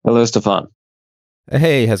Hello, Stefan.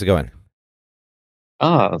 Hey, how's it going?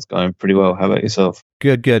 It's going pretty well. How about yourself?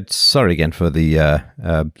 Good, good. Sorry again for the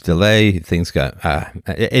delay. Things got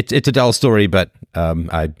it's a dull story, but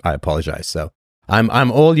I apologize. So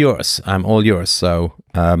I'm all yours. I'm all yours. So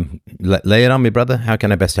lay it on me, brother. How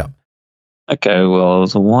can I best help? Okay, well, it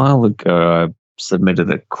was a while ago I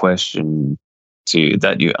submitted a question to you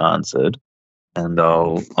that you answered, and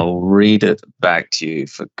I'll read it back to you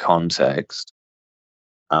for context.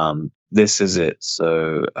 This is it.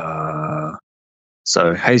 So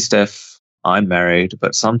hey Steph, I'm married,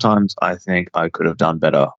 but sometimes I think I could have done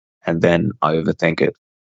better, and then I overthink it.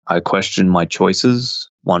 I question my choices,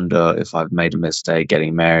 wonder if I've made a mistake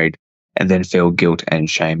getting married, and then feel guilt and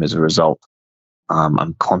shame as a result.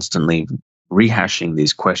 I'm constantly rehashing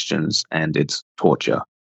these questions, and it's torture.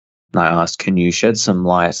 And I asked, can you shed some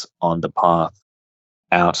light on the path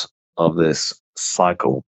out of this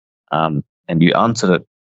cycle? And you answered it.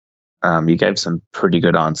 You gave some pretty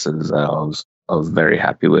good answers that I was very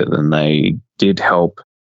happy with, and they did help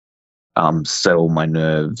settle my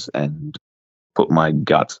nerves and put my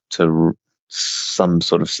gut to some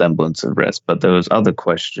sort of semblance of rest. But there was other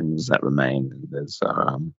questions that remain.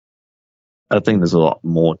 I think there's a lot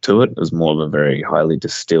more to it. There's more of a very highly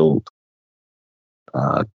distilled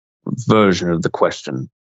uh, version of the question.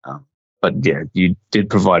 But yeah, you did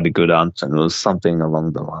provide a good answer, and it was something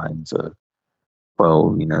along the lines of, well,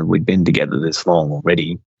 we'd been together this long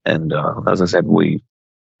already, and as I said, we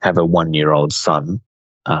have a 1-year-old son.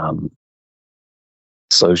 Um,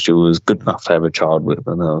 so she was good enough to have a child with,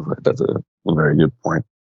 and that's a very good point.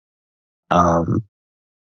 Um,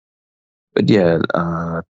 but yeah,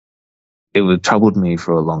 it was troubled me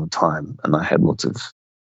for a long time, and I had lots of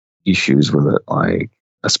issues with it. I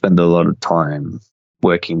spend a lot of time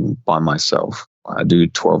working by myself. I do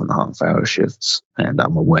 12.5 hour shifts, and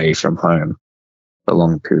I'm away from home for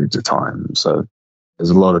long periods of time. So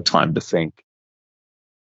there's a lot of time to think.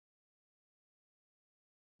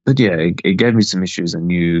 But yeah, it gave me some issues,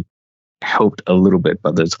 and you helped a little bit,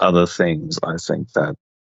 but there's other things I think that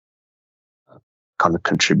kind of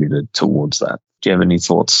contributed towards that. Do you have any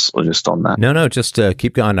thoughts or just on that? No, no, just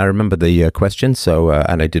keep going. I remember the question, so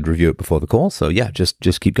and I did review it before the call. So yeah,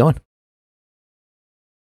 just keep going.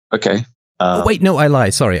 Okay. Oh, wait, no, I lie.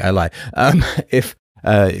 Sorry, I lie. If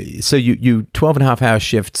so, you 12.5 hour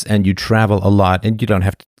shifts and you travel a lot, and you don't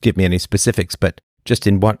have to give me any specifics, but just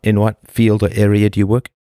in what field or area do you work?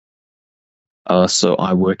 So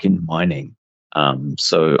I work in mining.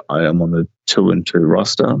 So I am on a 2 and 2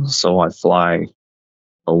 roster. So I fly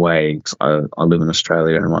away. 'Cause I live in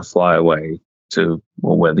Australia, and I fly away to,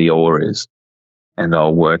 well, where the ore is, and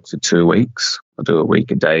I'll work for 2 weeks. I'll do a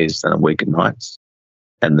week of days, then a week of nights,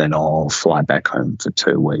 and then I'll fly back home for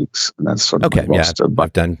 2 weeks. And that's sort of my Okay, yeah, roster. But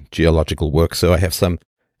I've done geological work, so I have some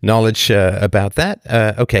knowledge about that.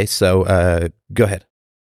 Okay, so go ahead.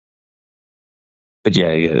 but yeah,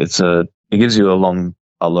 it gives you a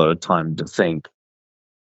lot of time to think.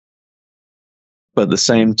 But at the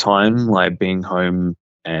same time, like being home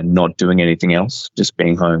and not doing anything else, just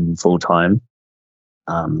being home full time,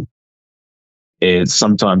 um, it's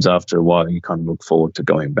sometimes after a while you kind of look forward to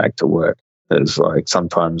going back to work. There's like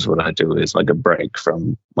sometimes what I do is like a break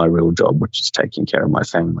from my real job, which is taking care of my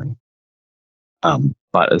family.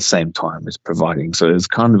 But at the same time, it's providing. So it's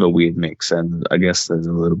kind of a weird mix, and I guess there's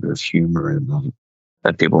a little bit of humor in them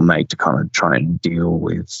that people make to kind of try and deal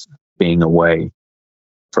with being away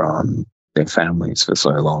from their families for so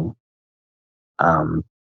long. Um,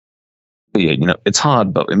 but yeah, it's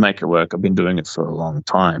hard, but we make it work. I've been doing it for a long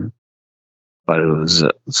time, but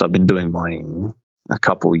so I've been doing mining a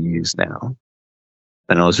couple of years now,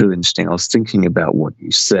 and it was really interesting. I was thinking about what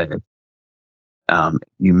you said.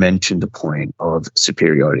 You mentioned the point of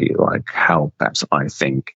superiority, like how perhaps I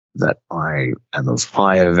think that I am of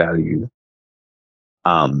higher value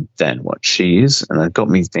than what she is, and it got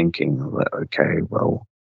me thinking, like, okay, well,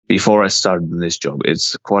 before I started in this job,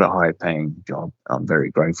 it's quite a high-paying job. I'm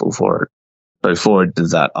very grateful for it. Before I did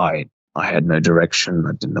that, I had no direction.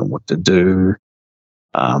 I didn't know what to do.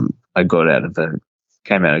 I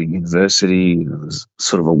came out of university. It was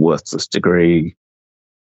sort of a worthless degree,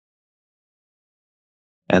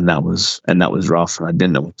 and that was rough. And I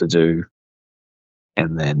didn't know what to do.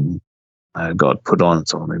 And then I got put on,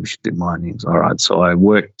 so maybe we should do mining. All right, so I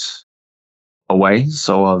worked away.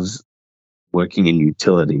 So I was working in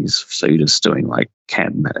utilities, so you're just doing like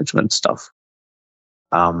camp management stuff.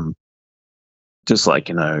 Um, just like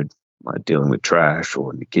like dealing with trash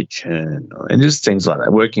or in the kitchen, and just things like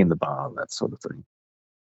that. Working in the bar, that sort of thing.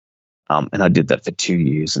 And I did that for 2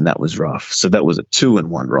 years, and that was rough. So that was a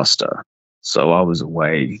 2-in-1 roster. So I was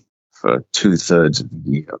away for 2/3 of the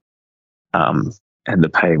year, And the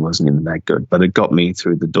pay wasn't even that good, but it got me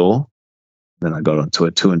through the door. Then I got onto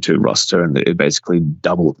a 2-and-2 roster, and it basically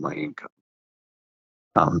doubled my income.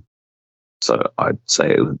 So I'd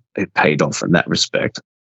say it paid off in that respect.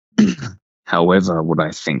 However, what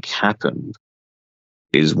I think happened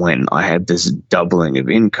is when I had this doubling of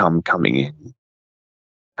income coming in,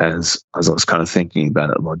 as I was kind of thinking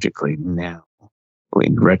about it logically now,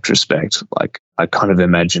 in retrospect, like I kind of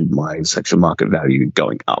imagined my sexual market value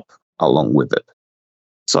going up along with it.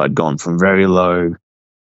 So I'd gone from very low,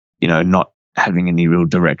 not having any real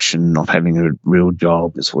direction, not having a real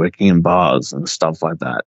job, just working in bars and stuff like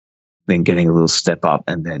that, then getting a little step up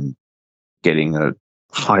and then getting a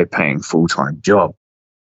high paying full time job.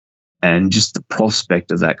 And just the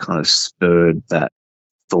prospect of that kind of spurred that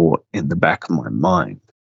thought in the back of my mind.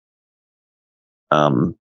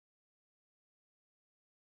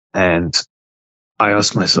 And I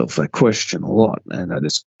asked myself that question a lot, and I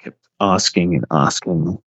just kept asking and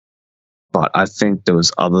asking. But I think there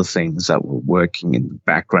was other things that were working in the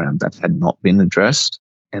background that had not been addressed,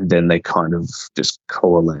 and then they kind of just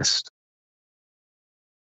coalesced,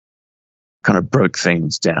 kind of broke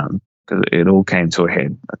things down, because it all came to a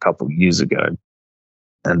head a couple of years ago,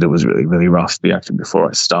 and it was really, really rough actually before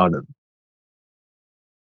I started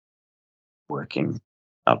working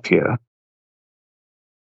up here.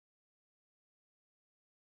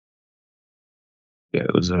 Yeah,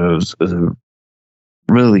 it was a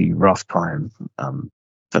really rough time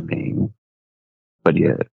for me. But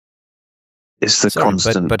yeah, it's the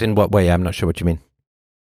constant. But in what way? I'm not sure what you mean.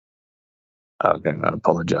 Okay, I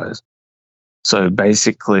apologize. So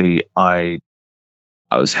basically, I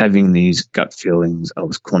was having these gut feelings. I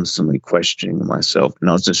was constantly questioning myself, and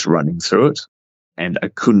I was just running through it, and I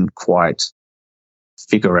couldn't quite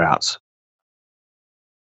figure out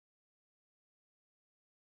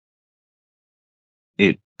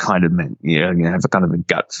it. Kind of meant, you have a kind of a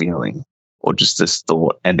gut feeling or just this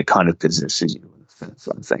thought, and it kind of possesses you in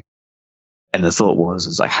something. And the thought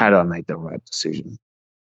was like, had I made the right decision?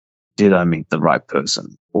 Did I meet the right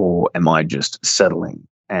person, or am I just settling?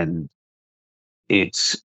 And it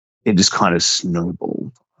just kind of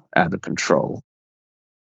snowballed out of control.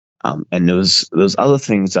 And there was other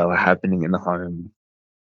things that were happening in the home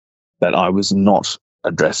that I was not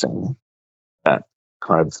addressing that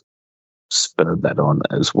kind of spurred that on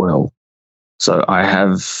as well. So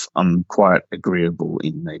I'm quite agreeable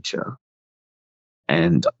in nature,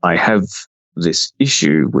 and I have this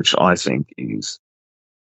issue which I think is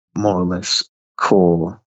more or less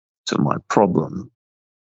core to my problem,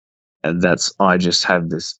 and that's I just have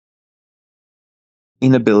this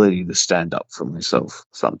inability to stand up for myself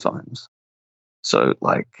sometimes. So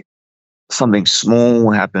like something small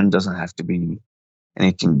happened, doesn't have to be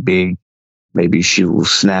anything big. Maybe she will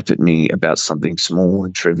snap at me about something small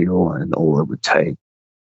and trivial, and all it would take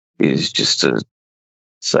is just to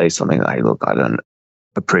say something like, hey, look, I don't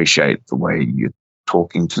appreciate the way you're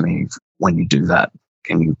talking to me when you do that.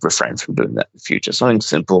 Can you refrain from doing that in the future? Something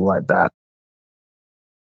simple like that,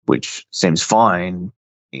 which seems fine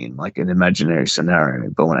in like an imaginary scenario.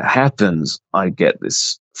 But when it happens, I get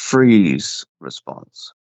this freeze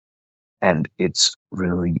response. And it's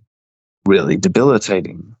really, really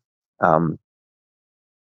debilitating. And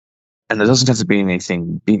it doesn't have to be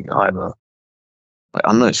anything big either. Like,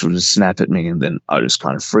 I know she'll just snap at me, and then I just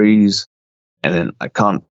kind of freeze, and then I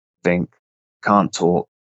can't think, can't talk.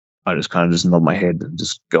 I just kind of just nod my head and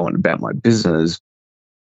just go on about my business.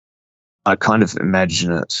 I kind of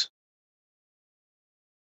imagine it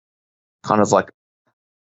kind of like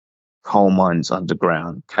coal mines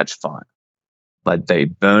underground catch fire. Like they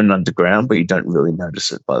burn underground, but you don't really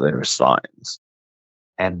notice it, but there are signs.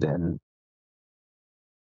 And then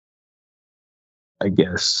I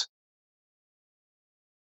guess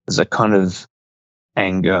there's a kind of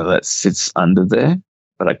anger that sits under there,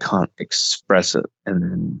 but I can't express it. And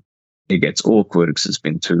then it gets awkward because it's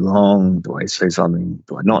been too long. Do I say something?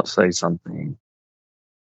 Do I not say something?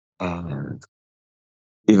 And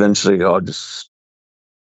eventually I'll just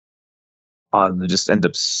end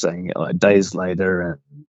up saying it like days later,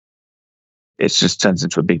 and it just turns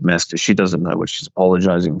into a big mess because she doesn't know what she's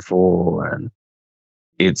apologizing for, and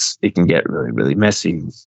it can get really, really messy.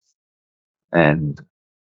 And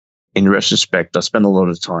in retrospect, I spent a lot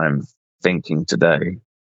of time thinking today.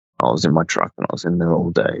 I was in my truck and I was in there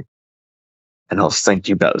all day, and I was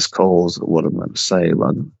thinking about this calls, what I'm going to say, what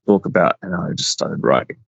I'm going to talk about, and I just started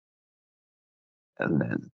writing. And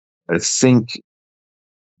then I think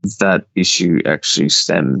that issue actually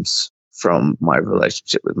stems from my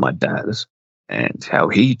relationship with my dad and how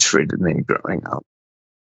he treated me growing up.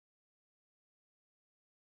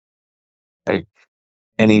 Like,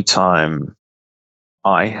 anytime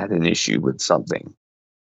I had an issue with something,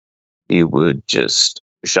 he would just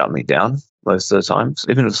shut me down most of the times,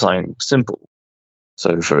 even if it's something simple.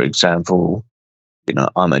 So, for example,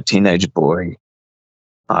 I'm a teenage boy.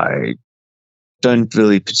 I don't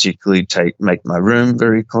really particularly make my room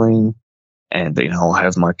very clean, and I'll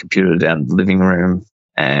have my computer down in the living room,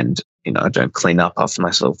 and I don't clean up after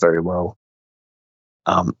myself very well.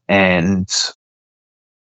 And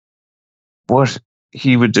what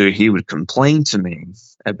he would do, he would complain to me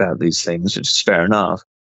about these things, which is fair enough.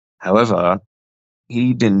 However,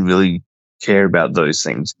 he didn't really care about those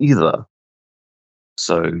things either.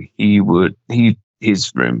 So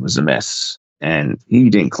his room was a mess, and he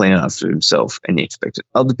didn't clean it after himself, and he expected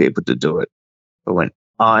other people to do it. But when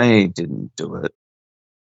I didn't do it,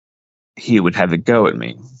 he would have a go at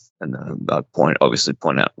me. And I'd obviously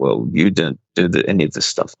point out, well, you didn't do any of this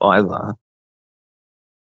stuff either.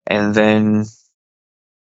 And then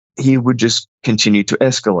he would just continue to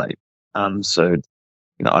escalate. So,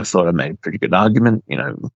 I thought I made a pretty good argument,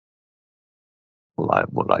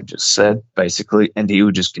 what I just said, basically. And he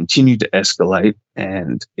would just continue to escalate.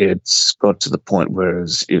 And it's got to the point where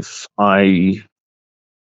if I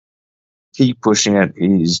keep pushing it,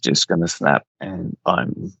 he's just going to snap and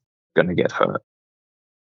I'm going to get hurt.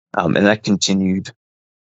 And that continued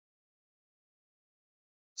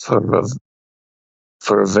for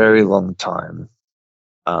a very long time.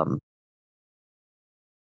 When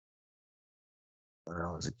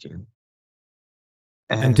I was a kid.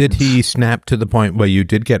 And did he snap to the point where you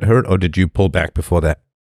did get hurt, or did you pull back before that?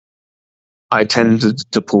 I tended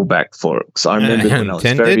to pull back for it, because I remember when I was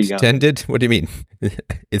very young. Tended? What do you mean?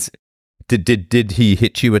 Did he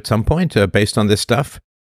hit you at some point based on this stuff,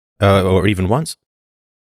 or even once?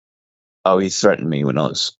 Oh, he threatened me when I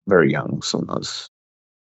was very young. So when I was,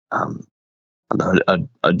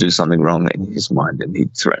 I'd do something wrong in his mind, and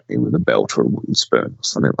he'd threaten me with a belt or a wooden spoon or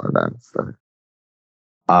something like that. So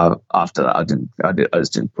after that, I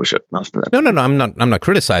just didn't push it after that. No. I'm not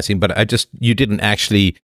criticizing, but you didn't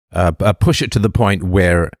actually push it to the point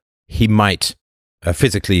where he might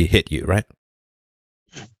physically hit you, right?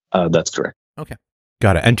 That's correct. Okay,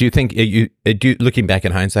 got it. And do you think looking back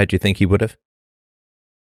in hindsight, do you think he would have?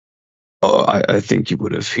 Oh, I think he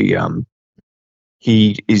would have.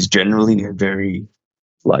 He is generally a very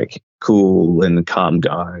cool and calm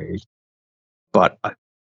guy, but I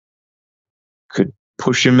could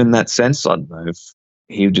push him in that sense. I don't know if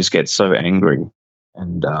he would just get so angry,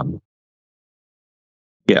 and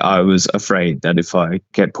I was afraid that if I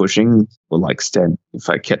kept pushing, or if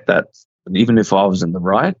I kept that, even if I was in the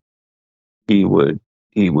right, he would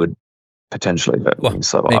potentially hurt me.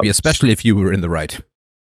 So maybe especially if you were in the right.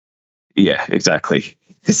 Yeah, exactly.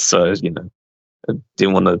 So I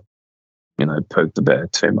didn't want to poke the bear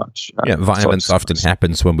too much. Violence often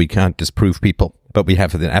happens when we can't disprove people, but we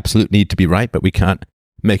have an absolute need to be right, but we can't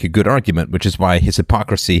make a good argument, which is why his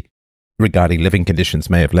hypocrisy regarding living conditions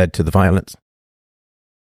may have led to the violence.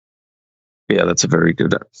 Yeah, that's a very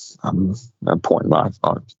good point.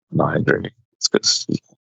 I agree. It's because,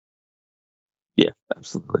 yeah,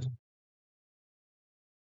 absolutely.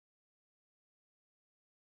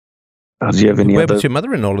 Do you have any Where other? was your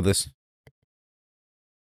mother in all of this?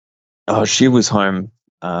 Oh, she was home.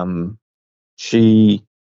 So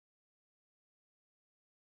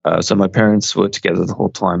my parents were together the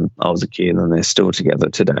whole time I was a kid, and they're still together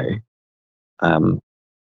today. But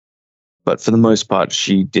for the most part,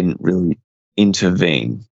 she didn't really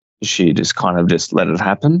intervene. She just kind of just let it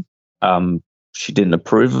happen. She didn't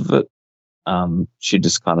approve of it. She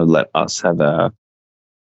just kind of let us have our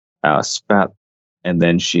spat, and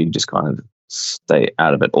then she just kind of stay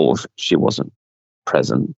out of it, or if she wasn't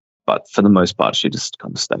present. But for the most part, she just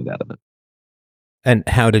kind of stayed out of it. And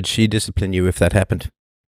how did she discipline you if that happened?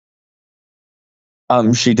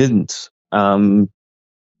 She didn't.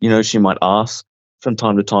 She might ask from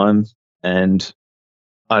time to time, and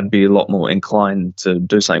I'd be a lot more inclined to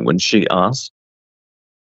do something when she asked,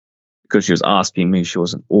 because she was asking me, she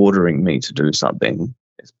wasn't ordering me to do something,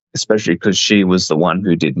 especially because she was the one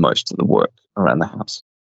who did most of the work around the house.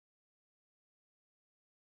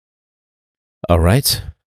 All right.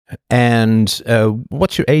 And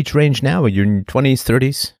what's your age range now? Are you in your 20s,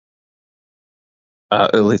 30s?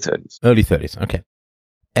 Early 30s. Early 30s, okay.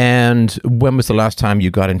 And when was the last time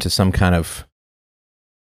you got into some kind of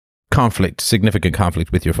significant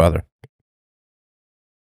conflict with your father?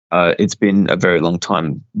 It's been a very long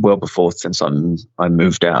time, well before since I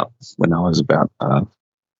moved out when I was about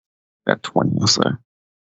 20 or so.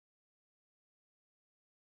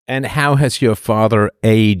 And how has your father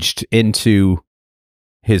aged into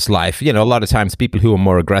his life? You know, a lot of times people who are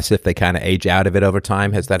more aggressive, they kind of age out of it over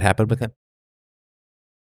time. Has that happened with him?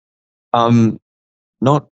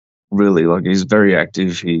 Not really. Like, he's very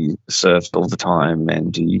active. He surfs all the time,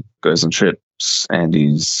 and he goes on trips, and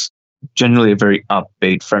he's generally a very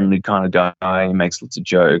upbeat, friendly kind of guy. He makes lots of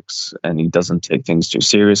jokes, and he doesn't take things too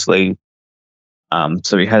seriously.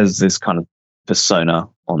 So he has this kind of persona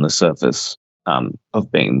on the surface,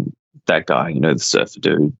 of being that guy, you know, the surfer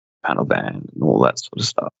dude, panel van, and all that sort of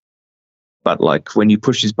stuff. But like, when you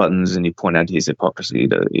push his buttons and you point out his hypocrisy,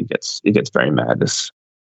 he gets very mad.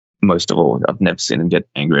 Most of all, I've never seen him get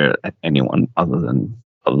angry at anyone other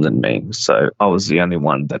than me. So I was the only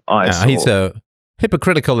one that I saw. He's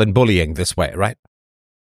hypocritical and bullying this way, right?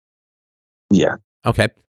 Yeah. Okay.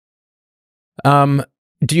 Do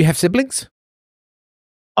you have siblings?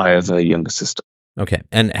 I have a younger sister. Okay.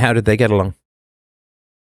 And how did they get along?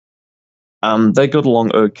 They got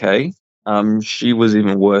along okay. She was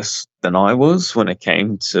even worse than I was when it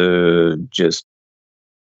came to just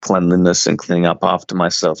cleanliness and cleaning up after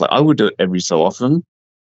myself. Like, I would do it every so often.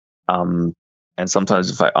 And sometimes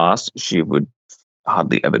if I asked, she would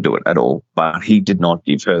hardly ever do it at all. But he did not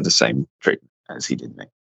give her the same treatment as he did me.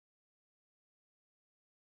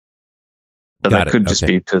 But that could just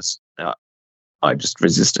be because I just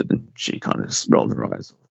resisted, and she kind of just rolled her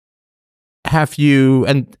eyes. Have you,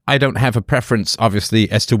 and I don't have a preference, obviously,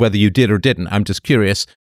 as to whether you did or didn't. I'm just curious.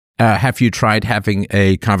 Have you tried having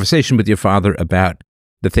a conversation with your father about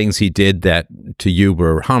the things he did that to you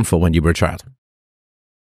were harmful when you were a child?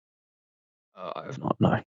 I have not,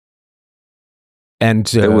 no. And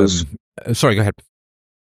there was... Sorry, go ahead.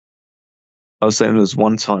 I was saying there was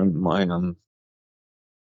one time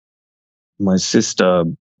my sister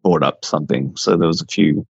brought up something. So there was a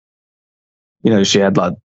few, you know, she had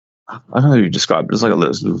like, I don't know how you describe it. It was like a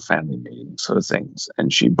little family meeting sort of things.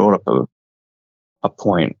 And she brought up a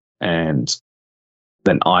point, and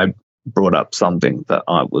then I brought up something that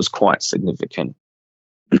I was quite significant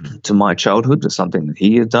to my childhood, to something that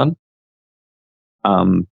he had done.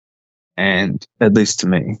 And at least to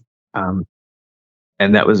me. And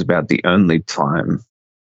that was about the only time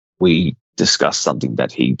we discussed something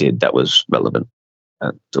that he did that was relevant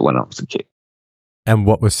to when I was a kid. And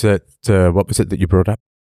what was it? What was it that you brought up?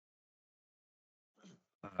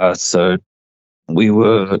 So we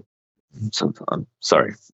were. I'm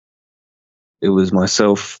sorry. It was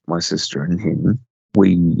myself, my sister, and him.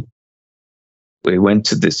 We went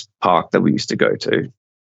to this park that we used to go to,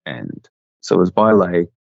 and so it was by lake,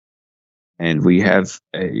 and we have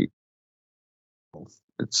it's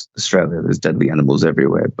Australia. There's deadly animals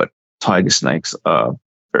everywhere, but tiger snakes are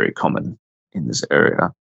very common in this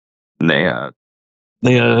area, and they are.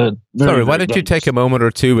 Sorry, why don't you take a moment or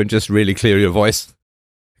two and just really clear your voice?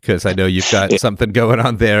 Because I know you've got something going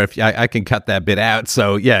on there. If I can cut that bit out.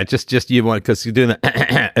 So yeah, just you want, because you're doing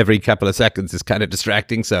that every couple of seconds is kind of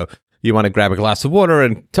distracting. So you want to grab a glass of water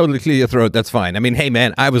and totally clear your throat. That's fine. I mean, hey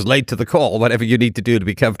man, I was late to the call. Whatever you need to do to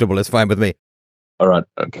be comfortable is fine with me. All right.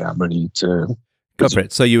 Okay, I'm ready to go for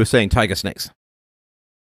it. So you were saying tiger snakes?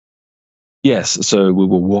 Yes. So we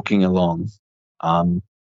were walking along.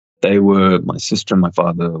 My sister and my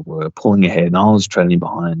father were pulling ahead, and I was trailing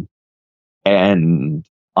behind, and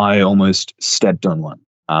I almost stepped on one.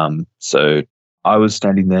 So I was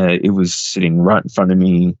standing there. It was sitting right in front of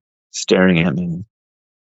me, staring at me.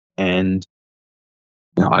 And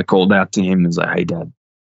I called out to him and was like, "Hey, Dad,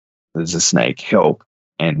 there's a snake, help."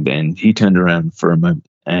 And then he turned around for a moment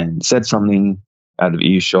and said something out of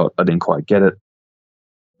earshot. I didn't quite get it,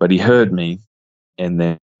 but he heard me,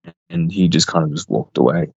 and he just kind of just walked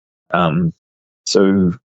away.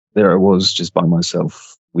 So there I was, just by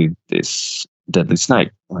myself with this deadly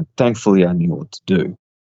snake. Like, thankfully, I knew what to do,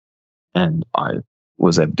 and I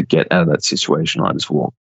was able to get out of that situation. I just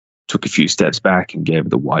took a few steps back and gave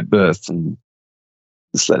it a wide berth and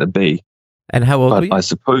just let it be. And how old were you? I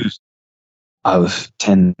suppose I was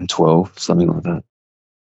 10, 12, something like that.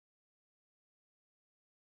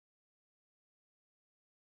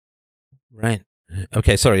 Right.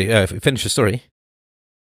 Okay. Sorry. Finish the story.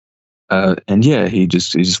 And yeah, he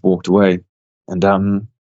just walked away, and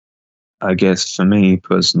I guess for me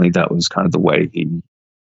personally, that was kind of the way in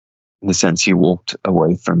the sense he walked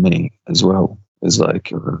away from me as well. It's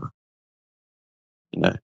like,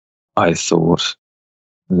 I thought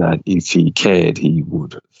that if he cared, he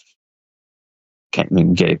would have came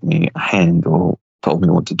and gave me a hand or told me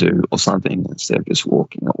what to do or something, instead of just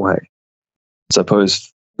walking away. I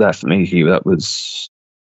suppose that for me, that was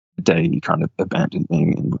the day he kind of abandoned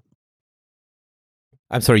me.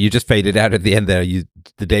 I'm sorry, you just faded out at the end there.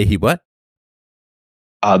 The day he what?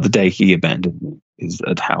 The day he abandoned me is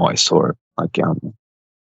how I saw it. Like,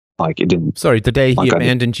 Like it didn't. Sorry, the day he Like,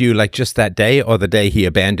 abandoned you, like just that day, or the day he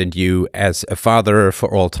abandoned you as a father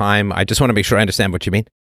for all time? I just want to make sure I understand what you mean.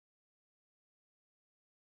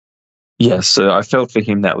 Yeah, so I felt for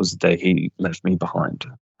him that was the day he left me behind.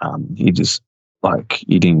 He just like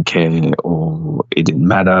he didn't care, or it didn't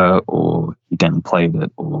matter, or he didn't play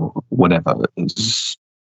it, or whatever.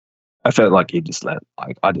 I felt like he just left.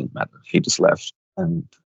 Like I didn't matter. He just left, and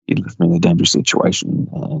he left me in a dangerous situation,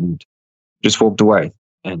 and just walked away,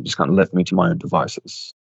 and just kind of left me to my own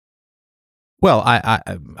devices. Well,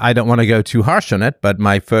 I don't want to go too harsh on it, but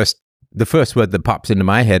the first word that pops into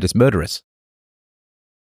my head is murderous.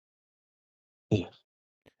 Yeah.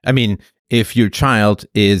 I mean, if your child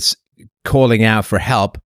is calling out for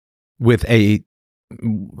help with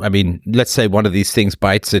let's say one of these things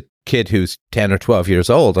bites a kid who's 10 or 12 years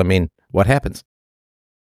old. I mean, what happens?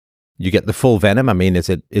 You get the full venom. I mean, is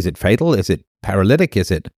it fatal? Is it paralytic?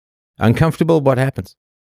 Is it uncomfortable? What happens?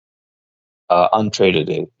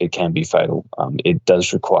 Untreated, it can be fatal. It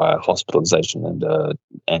does require hospitalization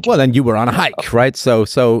and Well, and you were on a hike, right?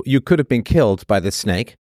 So you could have been killed by this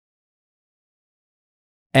snake.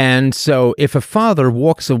 And so if a father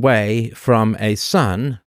walks away from a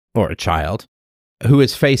son or a child who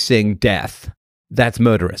is facing death, that's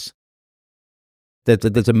murderous.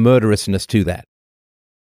 There's a murderousness to that.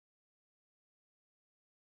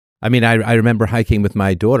 I mean, I remember hiking with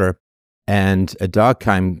my daughter, and a dog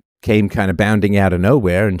came kind of bounding out of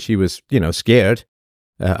nowhere, and she was, scared,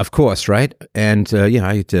 of course, right? And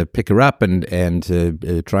I had to pick her up and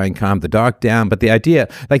try and calm the dog down. But the idea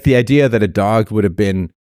that a dog would have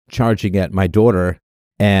been charging at my daughter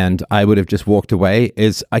and I would have just walked away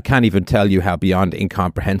I can't even tell you how beyond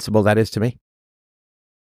incomprehensible that is to me.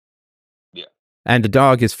 Yeah. And a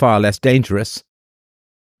dog is far less dangerous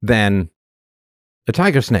than a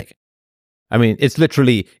tiger snake. I mean, it's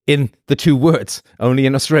literally in the two words, only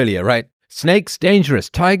in Australia, right? Snakes, dangerous.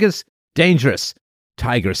 Tigers, dangerous.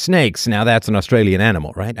 Tiger, snakes. Now that's an Australian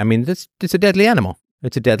animal, right? I mean, it's a deadly animal.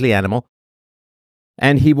 It's a deadly animal.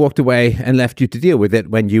 And he walked away and left you to deal with it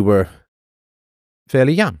when you were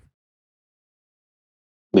fairly young.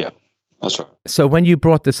 Yeah, that's right. So when you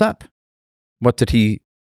brought this up, what did he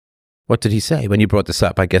say when you brought this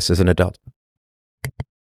up, I guess, as an adult?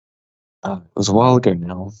 It was a while ago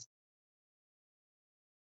now.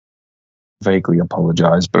 Vaguely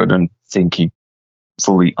apologized, but I don't think he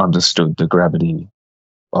fully understood the gravity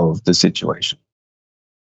of the situation.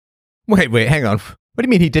 Wait, hang on. What do you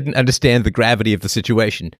mean he didn't understand the gravity of the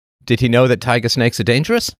situation? Did he know that tiger snakes are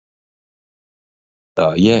dangerous?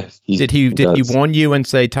 Yeah. Did he warn you and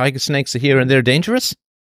say tiger snakes are here and they're dangerous?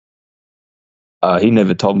 He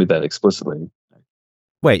never told me that explicitly.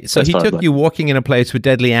 Wait, so he took you walking in a place with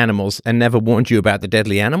deadly animals and never warned you about the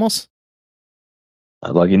deadly animals?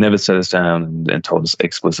 He never set us down and told us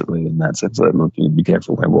explicitly in that sense that, look, you be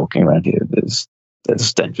careful when walking around here. There's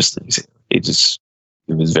dangerous things here. It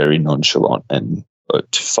was very nonchalant and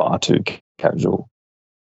far too casual.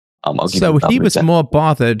 So he was more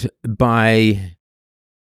bothered by...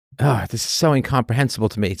 Oh, this is so incomprehensible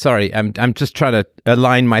to me. Sorry, I'm just trying to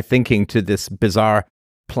align my thinking to this bizarre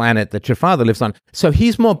planet that your father lives on. So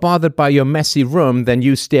he's more bothered by your messy room than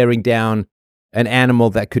you staring down an animal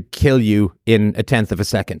that could kill you in a tenth of a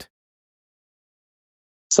second.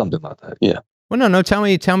 Something like that, yeah. Well, no.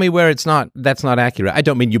 Tell me where that's not accurate. I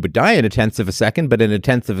don't mean you would die in a tenth of a second, but in a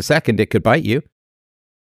tenth of a second, it could bite you.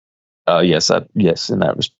 Yes, in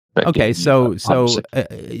that respect. Okay, so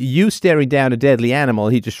you staring down a deadly animal,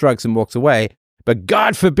 he just shrugs and walks away. But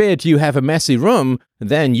God forbid you have a messy room,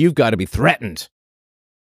 then you've got to be threatened.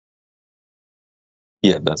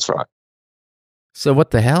 Yeah, that's right. So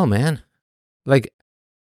what the hell, man? Like,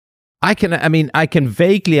 I can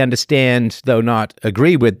vaguely understand, though not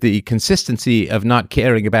agree with, the consistency of not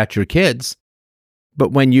caring about your kids.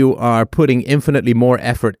 But when you are putting infinitely more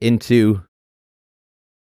effort into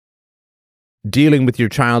dealing with your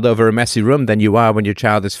child over a messy room than you are when your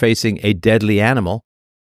child is facing a deadly animal,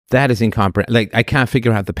 that is incomprehensible. Like, I can't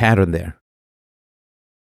figure out the pattern there.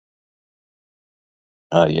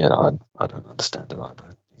 Yeah, I don't understand it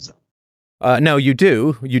either. No, you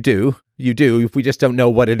do. If we just don't know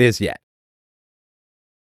what it is yet.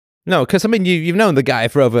 No, because I mean, you've known the guy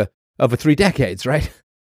for over 3 decades, right?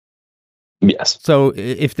 Yes. So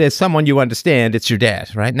if there's someone you understand, it's your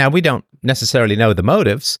dad, right? Now, we don't necessarily know the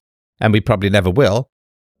motives, and we probably never will.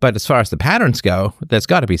 But as far as the patterns go, there's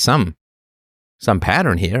got to be some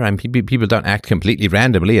pattern here. I mean, people don't act completely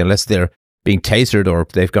randomly unless they're being tasered or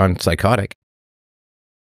they've gone psychotic.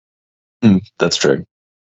 That's true.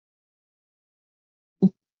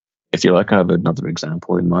 If you like, I have another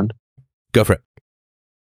example in mind. Go for it.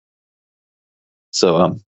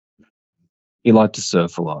 So, he liked to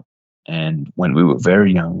surf a lot. And when we were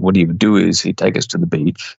very young, what he would do is he'd take us to the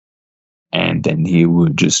beach, and then he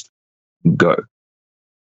would just go,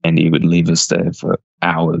 and he would leave us there for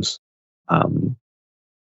hours.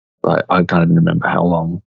 I can't even remember how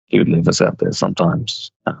long he would leave us out there.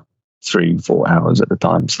 Sometimes 3-4 hours at a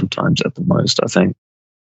time, sometimes at the most, I think.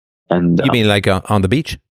 And You mean like on the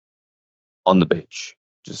beach? on the beach,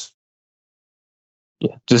 just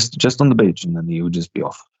on the beach, and then he would just be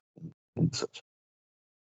off. And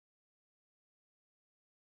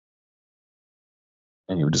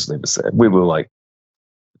he would just leave us there. We were like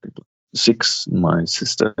 6. My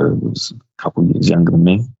sister was a couple of years younger than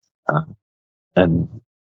me, and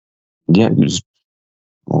he was,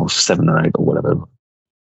 or 7 or 8 or whatever,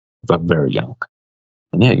 but very young.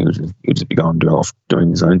 And he would just be going off doing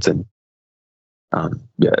his own thing.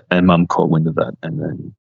 And Mum caught wind of that, and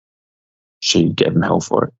then she gave him hell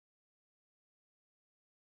for it.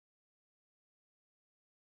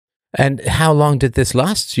 And how long did this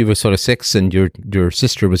last? You were sort of 6, and your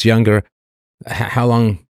sister was younger. How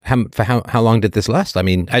long? How long did this last? I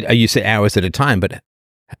mean, you say hours at a time, but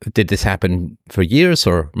did this happen for years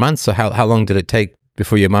or months? Or how long did it take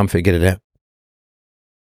before your mum figured it out?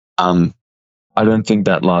 I don't think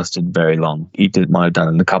that lasted very long. He might have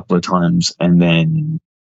done it a couple of times, and then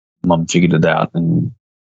Mum figured it out and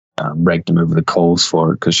raked him over the coals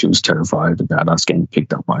for it because she was terrified about us getting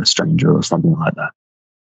picked up by a stranger or something like that.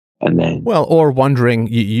 And then, well, or wondering,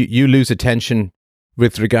 you lose attention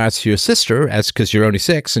with regards to your sister, because you're only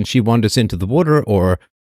 6 and she wanders into the water, or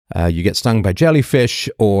you get stung by jellyfish,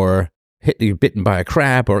 or you're bitten by a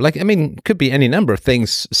crab, or could be any number of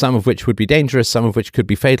things. Some of which would be dangerous, some of which could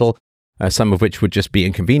be fatal, some of which would just be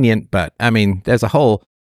inconvenient. But I mean, there's a whole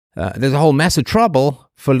mess of trouble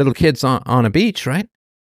for little kids on a beach, right?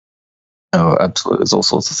 Oh, absolutely. There's all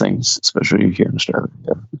sorts of things, especially here in Australia.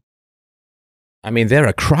 Yeah. I mean, there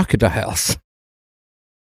are crocodiles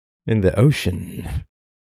in the ocean.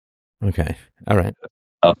 Okay. All right.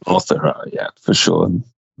 Up north there are, yeah, for sure. And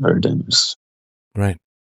very dangerous. Right.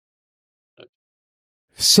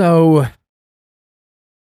 So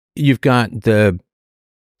you've got the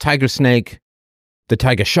tiger snake, the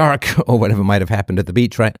tiger shark, or whatever might have happened at the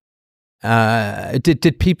beach, right?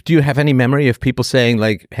 Did people? Do you have any memory of people saying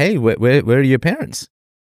like, "Hey, where are your parents?"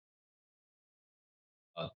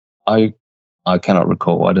 I cannot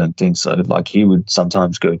recall. I don't think so. Like, he would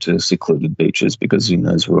sometimes go to secluded beaches because he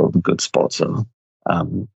knows where all the good spots are.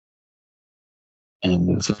 And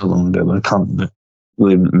it was so long ago, but I can't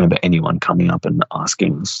really remember anyone coming up and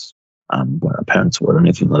asking us where our parents were or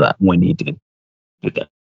anything like that when he did that.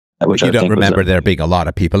 Which you don't remember there being a lot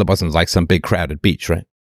of people. It wasn't like some big crowded beach, right?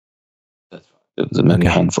 That's right. It was a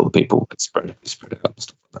handful of people spread out and stuff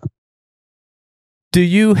like that. Do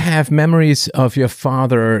you have memories of your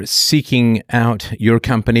father seeking out your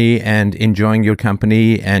company and enjoying your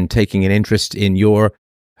company and taking an interest in your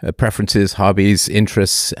preferences, hobbies,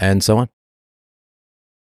 interests, and so on?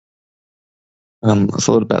 I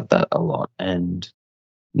thought about that a lot, and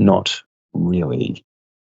not really.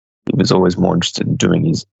 He was always more interested in doing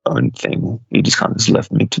his own thing. He just kind of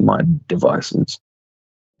left me to my devices.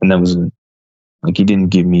 And that was he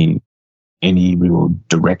didn't give me any real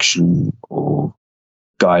direction or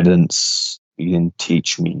guidance. He didn't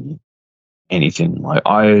teach me anything. Like,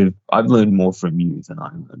 I've learned more from you than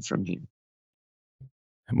I learned from him.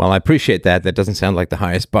 Well, I appreciate that. That doesn't sound like the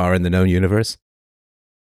highest bar in the known universe.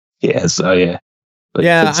 Yeah, so yeah. But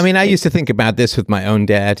yeah, I mean, I used to think about this with my own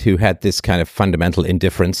dad, who had this kind of fundamental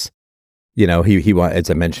indifference. You know, he as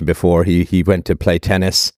I mentioned before, he went to play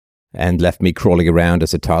tennis and left me crawling around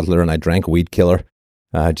as a toddler, and I drank Weed Killer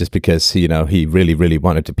just because, he really, really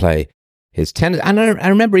wanted to play his tennis. And I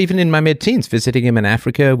remember even in my mid-teens visiting him in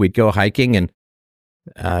Africa. We'd go hiking, and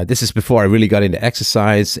this is before I really got into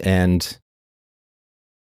exercise. And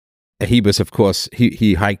he was, of course,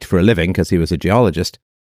 he hiked for a living because he was a geologist.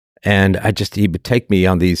 And he would take me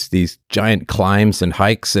on these giant climbs and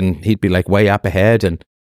hikes, and he'd be like way up ahead, and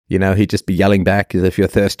he'd just be yelling back, if you're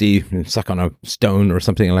thirsty, suck on a stone or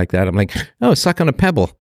something like that. I'm like, oh, suck on a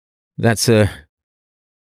pebble. That's a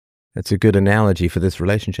good analogy for this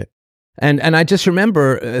relationship. And I just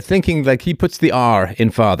remember thinking, like, he puts the R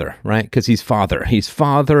in father, right? Because he's father. He's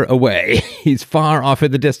farther away. He's far off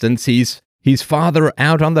in the distance. He's farther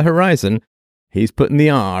out on the horizon. He's putting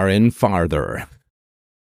the R in farther.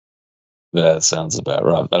 That sounds about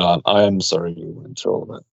right. But I am sorry you went through all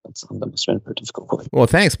that. That must have been pretty difficult. Well,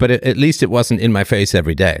 thanks. But at least it wasn't in my face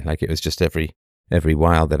every day. Like, it was just every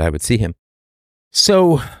while that I would see him.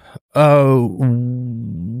 So,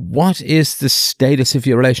 what is the status of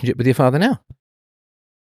your relationship with your father now?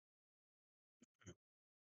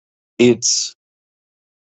 it's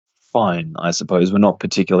fine, I suppose. We're not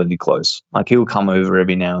particularly close. Like, he'll come over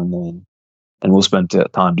every now and then, and we'll spend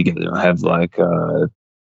time together. I have like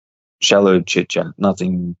shallow chit chat,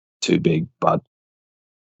 nothing too big, but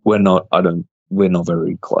we're not. We're not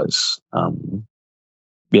very close.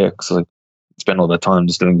 Yeah, because like spent all the time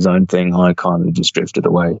just doing his own thing. I kind of just drifted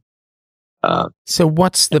away. So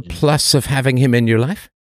what's the plus of having him in your life?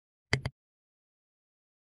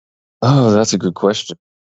 Oh, that's a good question.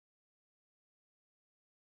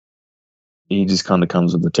 He just kind of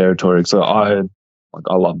comes with the territory. So I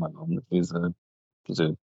love my mom.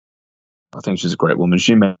 I think she's a great woman.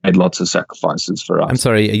 She made lots of sacrifices for us. I'm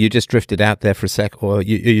sorry, you just drifted out there for a sec, or are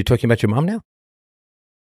you talking about your mom now?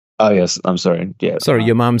 Oh, yes, I'm sorry. Yeah. Sorry,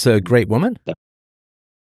 your mom's a great woman?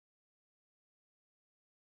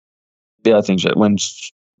 Yeah, I think when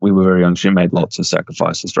we were very young, she made lots of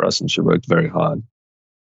sacrifices for us, and she worked very hard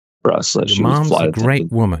for us. So your mom's a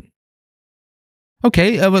great woman.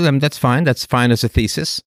 Okay, well, that's fine. That's fine as a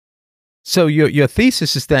thesis. So your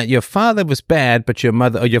thesis is that your father was bad, but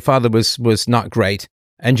your father was not great,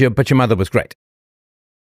 but your mother was great.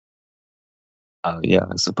 Yeah,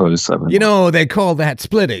 I suppose so. You know, they call that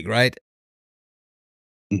splitting, right?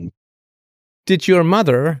 Mm-hmm. Did your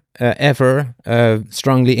mother ever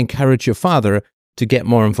strongly encourage your father to get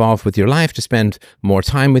more involved with your life, to spend more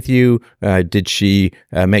time with you? Did she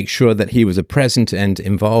make sure that he was a present and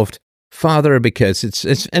involved father? Because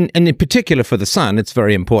and in particular for the son, it's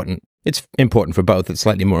very important. It's important for both. It's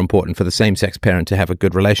slightly more important for the same-sex parent to have a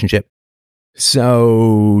good relationship.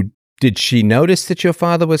 So did she notice that your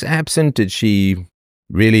father was absent? Did she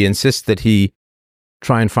really insist that he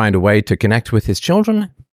try and find a way to connect with his children?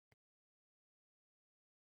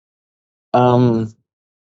 I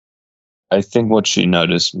think what she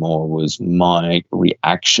noticed more was my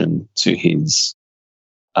reaction to his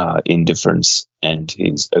indifference and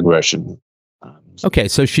his aggression. Okay,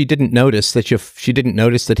 so she didn't notice that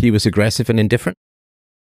he was aggressive and indifferent?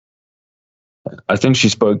 I think she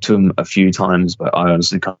spoke to him a few times, but I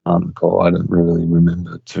honestly can't recall. I don't really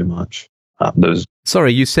remember too much.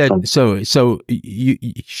 Sorry, you said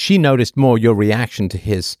she noticed more your reaction to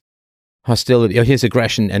his hostility or his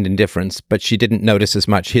aggression and indifference, but she didn't notice as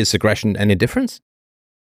much his aggression and indifference?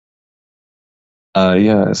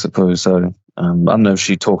 Yeah, I suppose so. I don't know if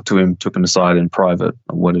she took him aside in private,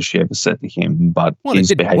 or what has she ever said to him, but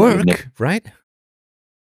his behavior work, right?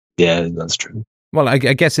 Yeah, that's true. Well, I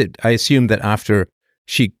guess I assume that after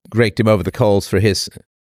she raked him over the coals for his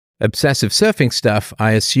obsessive surfing stuff,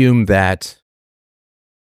 I assume that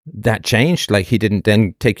changed. Like, he didn't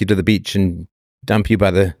then take you to the beach and dump you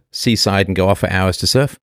by the seaside and go off for hours to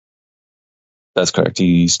surf? That's correct.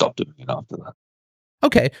 He stopped doing it after that.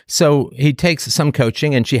 Okay, so he takes some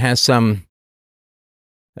coaching and she has some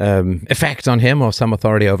effect on him, or some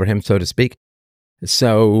authority over him, so to speak.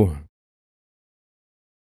 So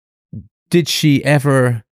did she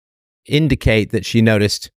ever indicate that she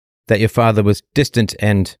noticed that your father was distant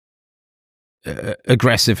and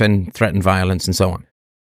aggressive and threatened violence and so on?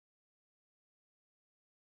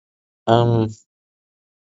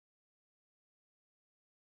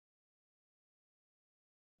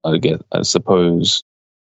 I suppose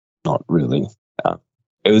not really.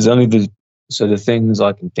 It was only the things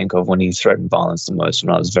I can think of when he threatened violence the most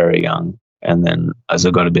when I was very young, and then as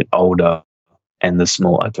I got a bit older and I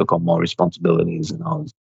took on more responsibilities, and I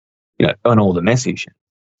was, on all the messy shit.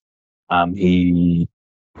 He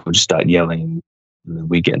would just start yelling, and then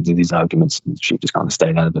we get into these arguments, and she just kind of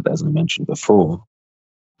stayed out of it, as I mentioned before.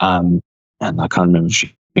 And I can't remember if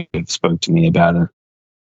she spoke to me about it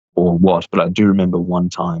or what, but I do remember one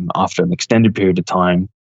time, after an extended period of time,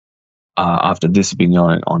 after this had been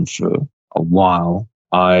going on for a while,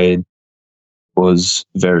 I was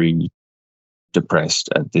very depressed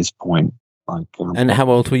at this point. And how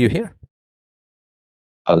old were you here?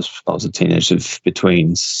 I was a teenager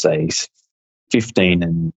between, say, 15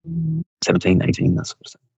 and 17, 18, that sort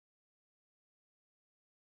of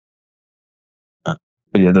thing.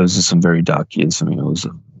 But yeah, those are some very dark years for me. I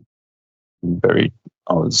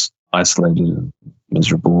was isolated and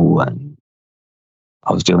miserable, and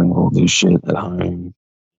I was dealing with all this shit at home.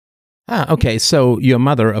 Okay. So your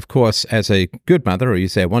mother, of course, as a good mother, or you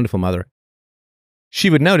say a wonderful mother, she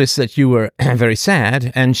would notice that you were very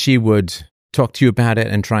sad, and she would talk to you about it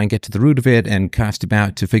and try and get to the root of it and cast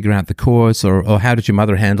about to figure out the cause, or how did your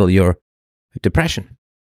mother handle your depression?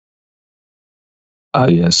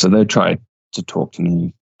 Yeah, so they tried to talk to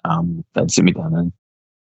me. They'd sit me down and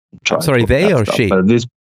try. Sorry, they or stuff. she? But this,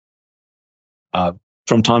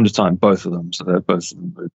 from time to time, both of them. So both of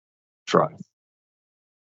them would try.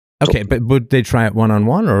 Okay, but would they try it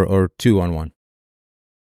one-on-one or two-on-one?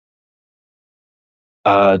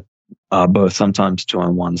 Uh, both, sometimes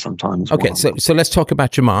 2-on-1, sometimes Okay, one-on-one. so let's talk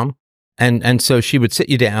about your mom. And so she would sit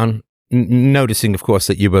you down, noticing, of course,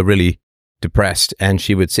 that you were really depressed, and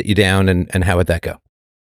she would sit you down, and how would that go?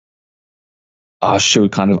 She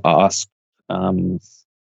would kind of ask, um,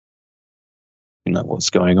 what's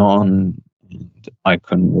going on, and I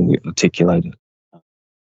couldn't really articulate it.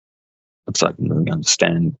 Because I didn't really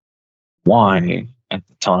understand why at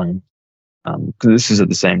the time. Because this is at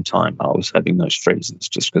the same time I was having those freezes,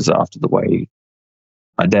 just because after the way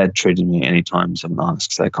my dad treated me, anytime someone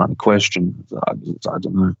asks that kind of question, I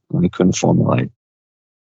don't know, I couldn't formulate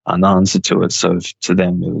an answer to it. So to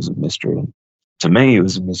them, it was a mystery. And to me, it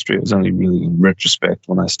was a mystery. It was only really in retrospect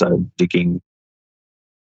when I started digging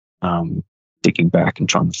back and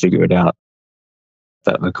trying to figure it out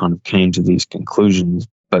that I kind of came to these conclusions.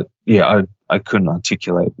 But yeah, I couldn't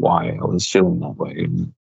articulate why I was feeling that way.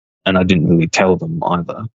 And I didn't really tell them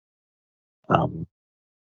either.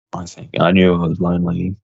 I think I knew I was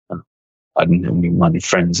lonely. I didn't have many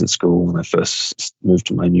friends at school when I first moved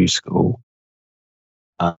to my new school.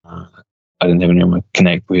 I didn't have anyone to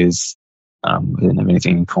connect with. I didn't have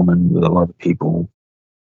anything in common with a lot of people.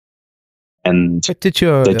 And What did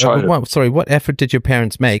your they tried to, what effort did your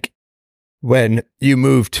parents make when you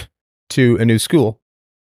moved to a new school?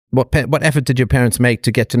 What effort did your parents make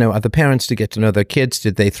to get to know other parents, to get to know their kids?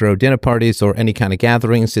 Did they throw dinner parties or any kind of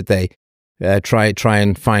gatherings? Did they try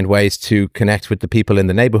and find ways to connect with the people in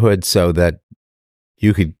the neighborhood so that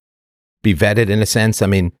you could be vetted in a sense? I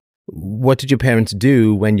mean, what did your parents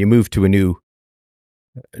do when you moved to a new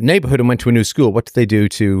neighborhood and went to a new school? What did they do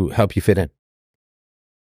to help you fit in?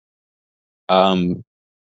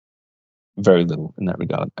 very little in that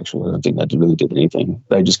regard. Actually, I don't think they really did anything.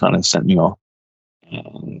 They just kind of sent me off,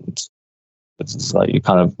 and it's just like you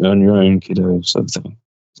kind of earn your own, kiddo, sort of thing.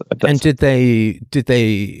 So And did they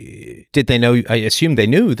know? I assume they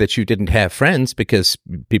knew that you didn't have friends because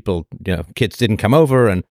people, kids didn't come over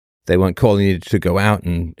and they weren't calling you to go out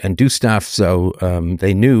and do stuff. So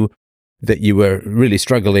they knew that you were really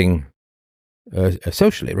struggling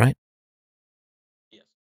socially, right? Yes.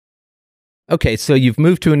 Okay, so you've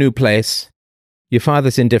moved to a new place. Your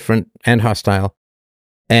father's indifferent and hostile,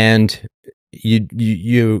 and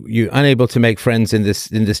you're unable to make friends in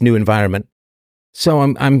this new environment. So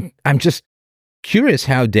I'm just curious,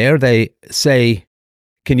 how dare they say,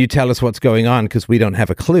 "Can you tell us what's going on?" Because we don't have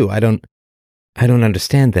a clue. I don't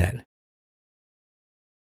understand that.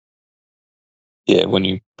 Yeah, when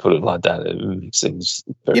you put it like that, it seems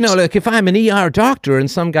very. Look, if I'm an ER doctor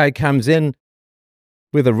and some guy comes in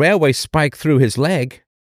with a railway spike through his leg,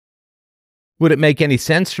 would it make any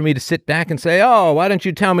sense for me to sit back and say, "Oh, why don't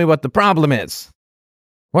you tell me what the problem is?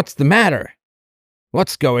 What's the matter?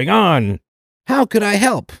 What's going on? How could I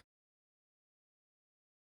help?"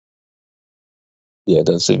 Yeah, it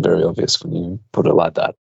does seem very obvious when you put it like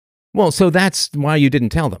that. Well, so that's why you didn't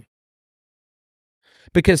tell them.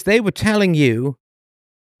 Because they were telling you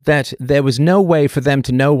that there was no way for them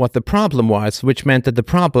to know what the problem was, which meant that the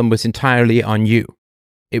problem was entirely on you.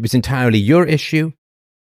 It was entirely your issue,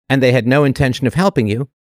 and they had no intention of helping you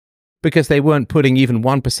because they weren't putting even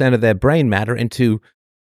 1% of their brain matter into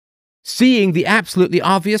seeing the absolutely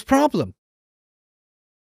obvious problem.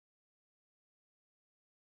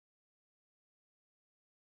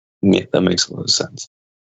 Yeah, that makes a lot of sense.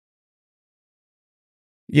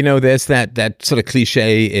 There's that sort of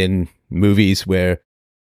cliche in movies where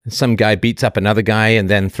some guy beats up another guy and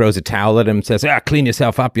then throws a towel at him and says, "Clean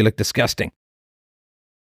yourself up, you look disgusting."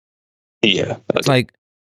 Yeah. It's like,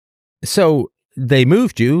 so they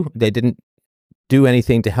moved you. They didn't do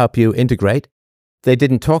anything to help you integrate. They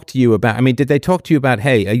didn't talk to you about, did they talk to you about,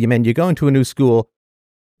 "Hey, you're going to a new school.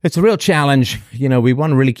 It's a real challenge. We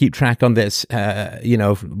want to really keep track on this.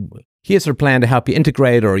 Here's our plan to help you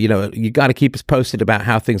integrate," or, "You got to keep us posted about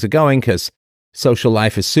how things are going because social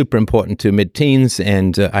life is super important to mid-teens."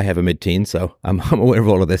 And I have a mid-teen, so I'm aware of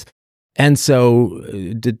all of this. And so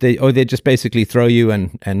they just basically throw you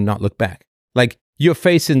and not look back? Like you're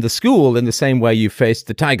facing the school in the same way you faced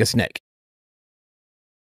the tiger snake.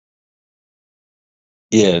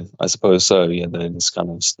 Yeah, I suppose so. Yeah, they just kind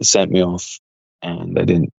of sent me off, and they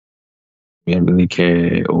didn't really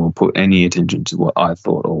care or put any attention to what I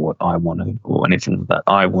thought or what I wanted or anything like that.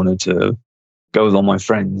 I wanted to go with all my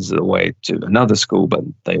friends away to another school, but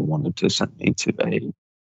they wanted to send me to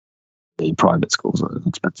a private school, so an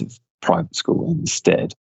expensive private school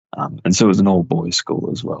instead. And so it was an all boys school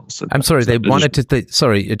as well. So I'm sorry, they wanted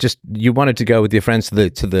to. You wanted to go with your friends to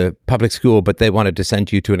the public school, but they wanted to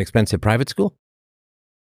send you to an expensive private school.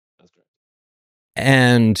 That's correct.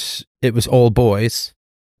 And it was all boys,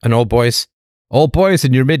 an all boys All boys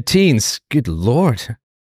in your mid-teens. Good Lord.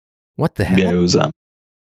 What the hell? Yeah,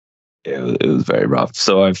 it was very rough.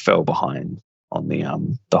 So I fell behind on the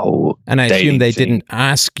whole. And I assume dating they thing. didn't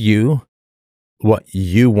ask you what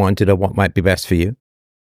you wanted or what might be best for you.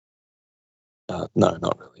 No,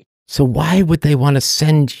 not really. So why would they want to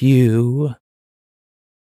send you?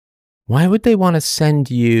 Why would they want to send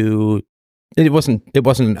you? It wasn't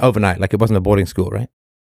an overnight, like it wasn't a boarding school, right?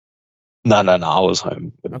 No. I was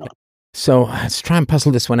home. Okay. So let's try and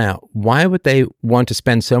puzzle this one out. Why would they want to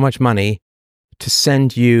spend so much money to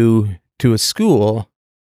send you to a school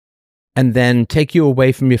and then take you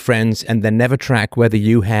away from your friends and then never track whether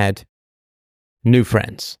you had new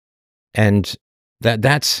friends? And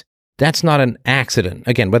that's not an accident.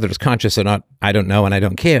 Again, whether it's conscious or not, I don't know and I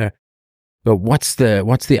don't care. But what's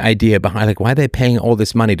the idea behind, like, why are they paying all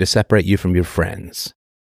this money to separate you from your friends?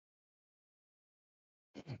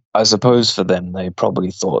 I suppose for them, they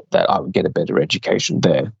probably thought that I would get a better education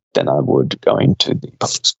there than I would going to the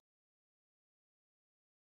public school.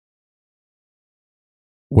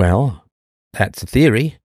 Well, that's a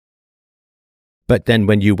theory. But then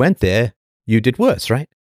when you went there, you did worse, right?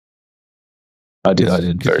 I did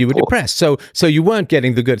very you were poor. depressed. So you weren't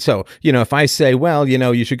getting the good. So, if I say, well,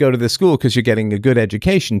 you should go to this school because you're getting a good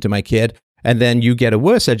education to my kid, and then you get a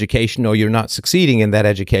worse education or you're not succeeding in that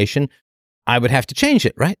education, I would have to change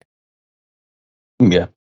it, right? Yeah,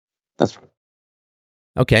 that's right.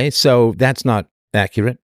 Okay, so that's not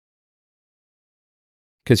accurate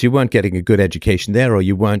because you weren't getting a good education there or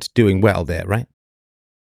you weren't doing well there, right?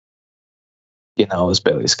 I was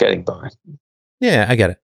barely skating by. Yeah, I get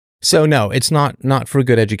it. So no, it's not for a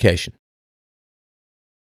good education.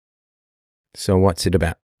 So what's it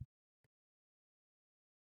about?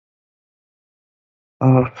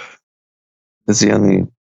 That's the only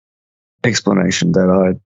explanation that I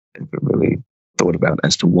ever really thought about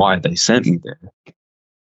as to why they sent me there.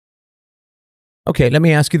 Okay, let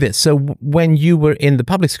me ask you this. So when you were in the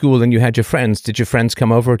public school and you had your friends, did your friends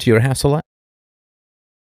come over to your house a lot?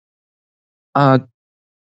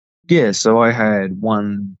 Yeah, so I had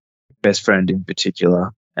one best friend in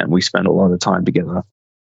particular, and we spent a lot of time together.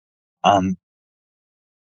 And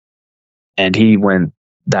he went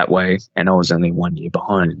that way, and I was only 1 year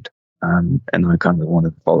behind. And I kind of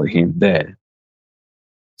wanted to follow him there.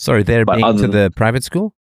 Sorry, they're But being other to than- the private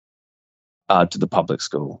school? To the public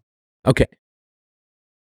school. Okay.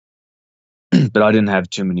 But I didn't have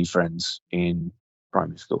too many friends in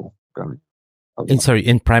primary school growing up.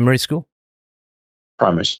 In primary school?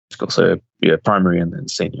 Primary school. So, yeah, primary and then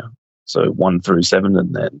senior. So 1 through 7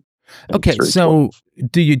 and then Okay, through so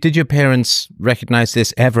 12. did your parents recognize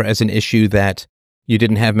this ever as an issue that you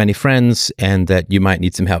didn't have many friends and that you might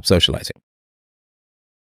need some help socializing?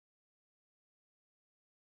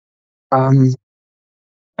 I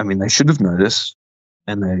mean, they should have noticed,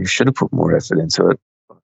 and they should have put more effort into it.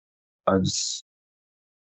 I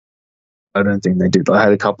don't think they did. I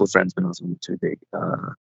had a couple of friends, but nothing too big.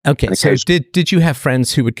 Okay, so did you have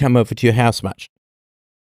friends who would come over to your house much?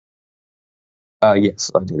 Yes,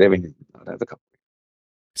 I did. Every night I'd have a couple.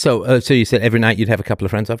 So you said every night you'd have a couple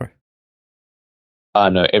of friends over?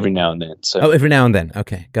 No, every now and then. So every now and then.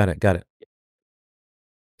 Okay, got it.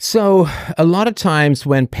 So a lot of times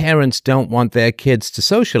when parents don't want their kids to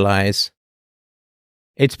socialize,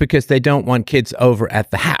 it's because they don't want kids over at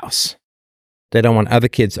the house. They don't want other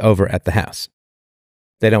kids over at the house.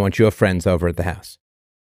 They don't want your friends over at the house.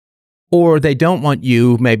 Or they don't want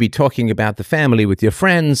you maybe talking about the family with your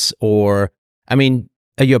friends, or, I mean,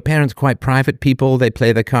 are your parents quite private people? They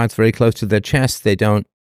play their cards very close to their chest. They don't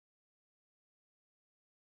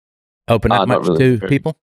open up much really, to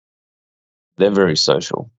people? They're very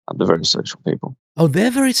social. They're very social people. Oh,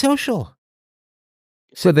 they're very social.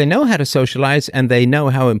 So they know how to socialize and they know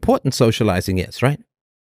how important socializing is, right?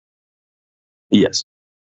 Yes.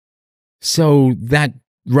 So that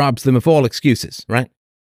robs them of all excuses, right?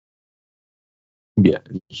 Yeah,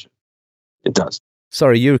 it does.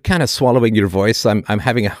 Sorry, you're kind of swallowing your voice. I'm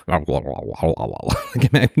having I'm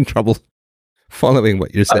having trouble following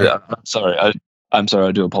what you're saying. I'm sorry. I'm sorry.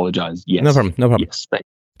 I do apologize. Yes. No problem. Yes.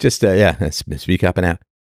 Just speak up and out.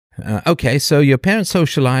 Okay, so your parents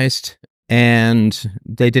socialized and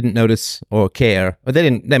they didn't notice or care, or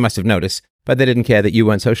they must have noticed, but they didn't care that you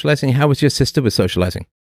weren't socializing. How was your sister with socializing?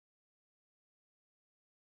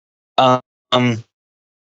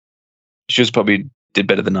 She was probably did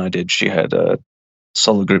better than I did. She had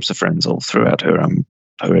solid groups of friends all throughout her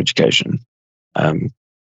education. But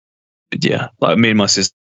yeah, like me and my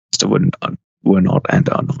sister were not and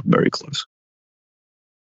are not very close.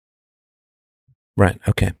 Right.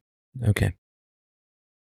 Okay.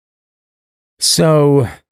 So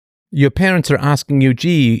Your parents are asking you,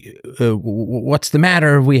 gee, what's the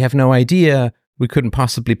matter? We have no idea. We couldn't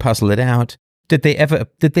possibly puzzle it out. Did they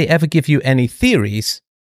ever give you any theories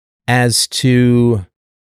as to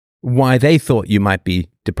why they thought you might be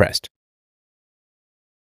depressed?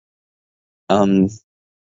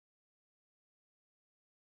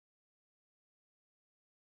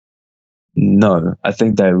 No, I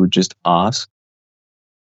think they would just ask.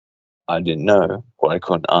 I didn't know, or I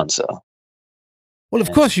couldn't answer. Well,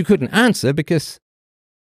 of course you couldn't answer because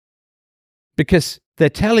they're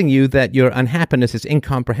telling you that your unhappiness is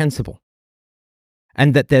incomprehensible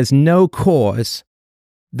and that there's no cause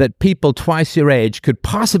that people twice your age could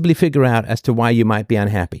possibly figure out as to why you might be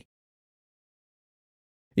unhappy.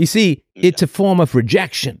 You see, it's a form of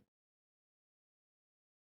rejection.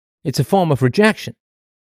 It's a form of rejection.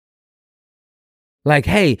 Like,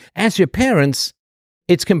 hey, as your parents,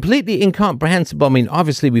 it's completely incomprehensible. I mean,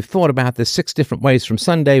 obviously, we've thought about this 6 different ways from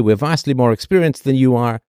Sunday. We're vastly more experienced than you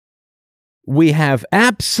are. We have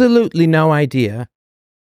absolutely no idea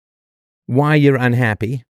why you're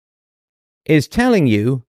unhappy. Is telling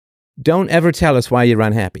you, don't ever tell us why you're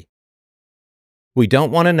unhappy. We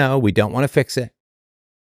don't want to know. We don't want to fix it.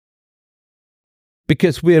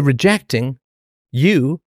 Because we're rejecting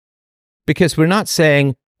you, because we're not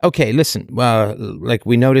saying, okay, listen, well, like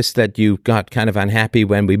we noticed that you got kind of unhappy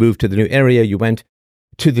when we moved to the new area. You went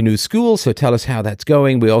to the new school, so tell us how that's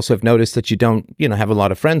going. We also have noticed that you don't, have a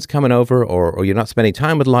lot of friends coming over, or you're not spending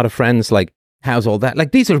time with a lot of friends. Like, how's all that?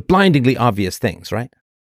 Like, these are blindingly obvious things, right?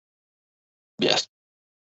 Yes.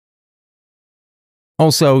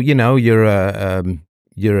 Also, you're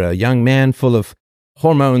a young man full of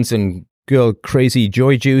hormones and girl crazy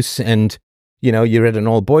joy juice, and you're at an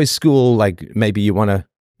all boys school. Like, maybe you want to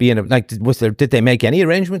be in a, like, did they make any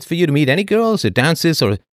arrangements for you to meet any girls or dances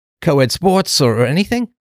or co-ed sports or anything?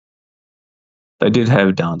 They did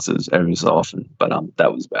have dances every so often, but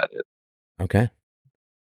that was about it. Okay.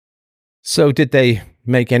 So did they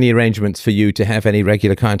make any arrangements for you to have any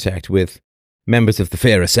regular contact with members of the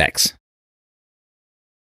fairer sex?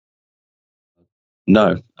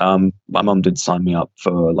 No. My mum did sign me up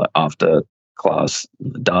for like after class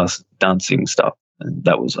dancing stuff, and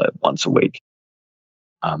that was like once a week.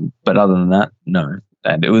 But other than that, no.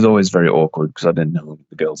 And it was always very awkward because I didn't know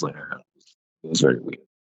the girls there. It was very weird.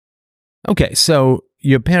 Okay, so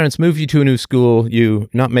your parents move you to a new school. You're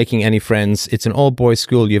not making any friends. It's an all-boys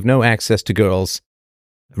school. You have no access to girls,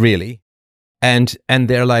 really. And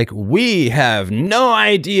they're like, we have no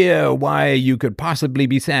idea why you could possibly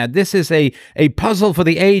be sad. This is a puzzle for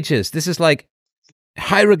the ages. This is like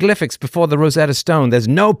hieroglyphics before the Rosetta Stone. There's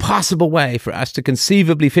no possible way for us to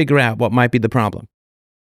conceivably figure out what might be the problem.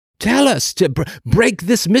 Tell us to break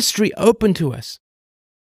this mystery open to us.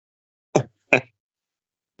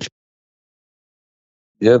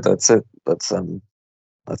 Yeah, that's it. That's I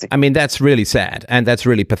think. I mean, that's really sad and that's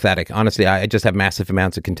really pathetic. Honestly, I just have massive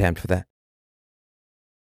amounts of contempt for that.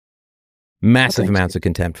 Massive amounts of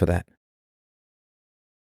contempt for that.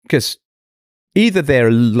 Because either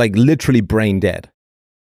they're like literally brain dead,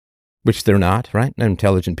 which they're not, right? They're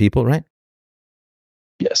intelligent people, right?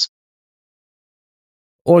 Yes.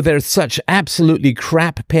 Or they're such absolutely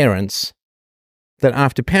crap parents that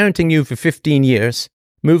after parenting you for 15 years,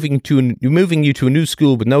 moving you to a new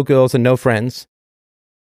school with no girls and no friends,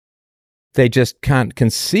 they just can't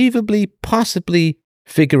conceivably, possibly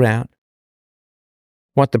figure out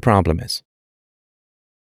what the problem is.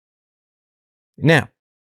 Now,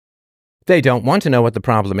 they don't want to know what the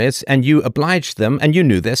problem is, and you obliged them, and you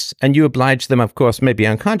knew this, and you obliged them, of course, maybe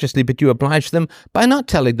unconsciously, but you obliged them by not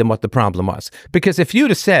telling them what the problem was. Because if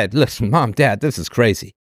you'd have said, listen, Mom, Dad, this is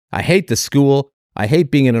crazy. I hate the school. I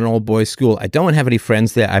hate being in an all-boys school. I don't have any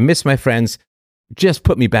friends there. I miss my friends. Just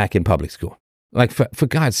put me back in public school. Like, for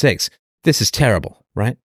God's sakes, this is terrible,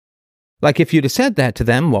 right? Like, if you'd have said that to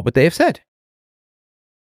them, what would they have said?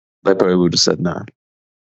 They probably would have said no.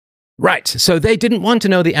 Right. So they didn't want to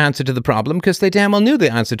know the answer to the problem because they damn well knew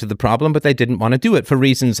the answer to the problem, but they didn't want to do it for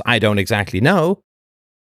reasons I don't exactly know.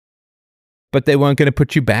 But they weren't going to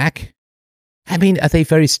put you back. I mean, are they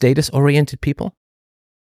very status-oriented people?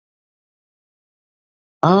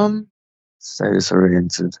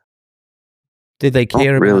 Status-oriented. Did they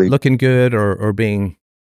care about really looking good or being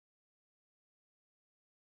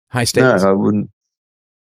high status? No, I wouldn't.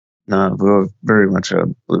 No, we were very much a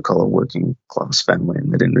blue-collar working class family,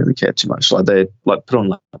 and they didn't really care too much. Like they put on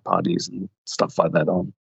like parties and stuff like that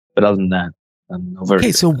on. But other than that,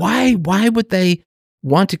 okay. So why would they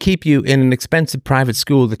want to keep you in an expensive private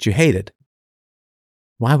school that you hated?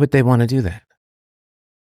 Why would they want to do that?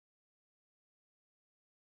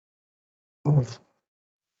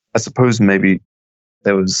 I suppose maybe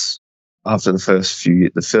there was after the first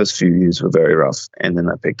few years were very rough, and then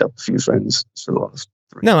I picked up a few friends for the last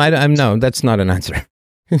 3 No, I'm no. That's not an answer.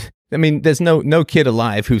 I mean, there's no kid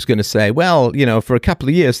alive who's going to say, well, for a couple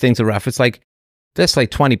of years things are rough. It's like that's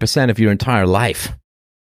like 20% of your entire life.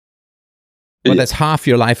 Well, that's half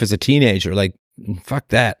your life as a teenager. Like, fuck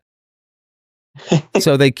that.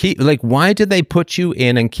 So they why did they put you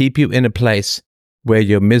in and keep you in a place where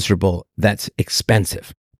you're miserable? That's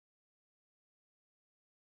expensive.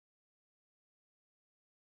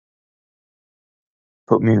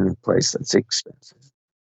 Put me in a place that's expensive.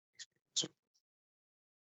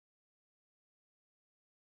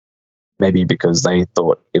 Maybe because they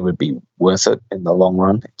thought it would be worth it in the long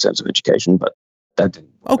run in terms of education, but that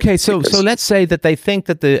didn't. Okay, so let's say that they think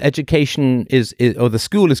that the education is or the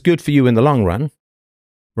school is good for you in the long run,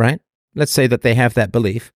 right? Let's say that they have that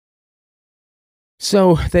belief.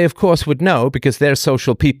 So they, of course, would know, because they're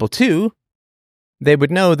social people too, they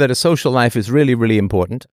would know that a social life is really, really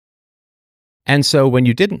important. And so when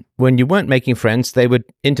you weren't making friends, they would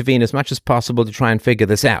intervene as much as possible to try and figure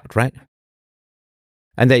this out, right?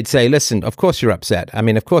 And they'd say, listen, of course you're upset. I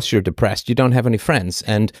mean, of course you're depressed. You don't have any friends.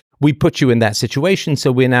 And we put you in that situation,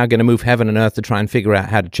 so we're now going to move heaven and earth to try and figure out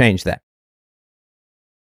how to change that.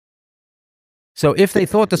 So if they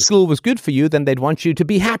thought the school was good for you, then they'd want you to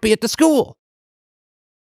be happy at the school.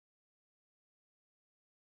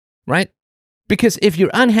 Right? Because if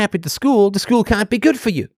you're unhappy at the school can't be good for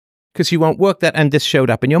you, because you won't work that. And this showed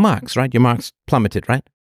up in your marks, right? Your marks plummeted, right?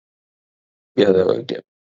 Yeah, they were, yeah.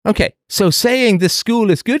 Okay, so saying this school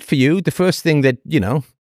is good for you, the first thing that,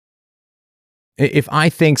 if I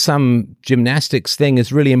think some gymnastics thing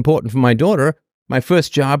is really important for my daughter, my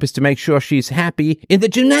first job is to make sure she's happy in the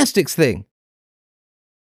gymnastics thing.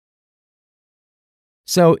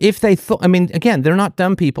 So if they thought, again, they're not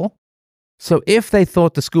dumb people. So if they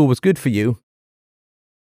thought the school was good for you,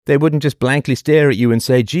 they wouldn't just blankly stare at you and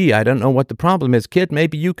say, gee, I don't know what the problem is, kid,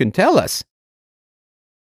 maybe you can tell us.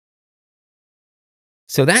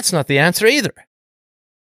 So that's not the answer either.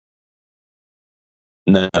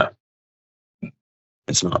 No,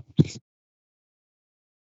 it's not.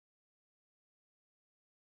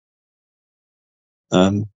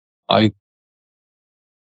 I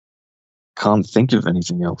can't think of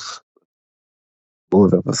anything else we'll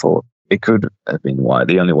have ever thought. It could have been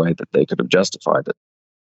the only way that they could have justified it.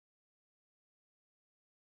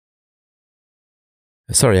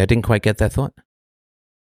 Sorry, I didn't quite get that thought.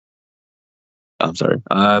 I'm sorry.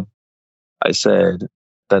 I said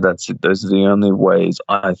that those are the only ways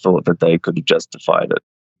I thought that they could have justified it,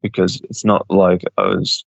 because it's not like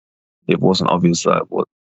it wasn't obvious that I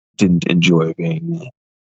didn't enjoy being there.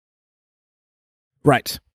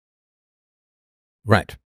 Right.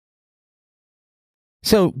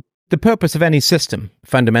 So the purpose of any system,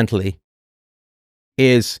 fundamentally,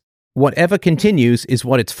 is whatever continues is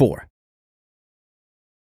what it's for.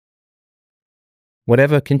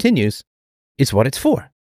 Whatever continues is what it's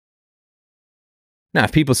for. Now,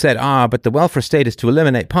 if people said, but the welfare state is to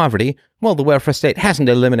eliminate poverty, well, the welfare state hasn't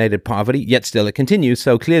eliminated poverty, yet still it continues,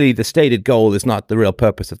 so clearly the stated goal is not the real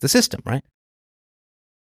purpose of the system, right?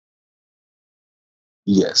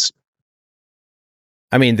 Yes.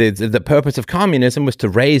 I mean, the purpose of communism was to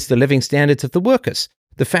raise the living standards of the workers.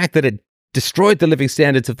 The fact that it destroyed the living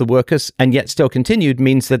standards of the workers and yet still continued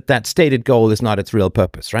means that that stated goal is not its real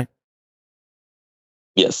purpose, right?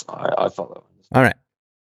 Yes, I follow. All right.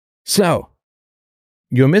 So,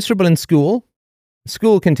 you're miserable in school.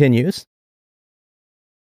 School continues.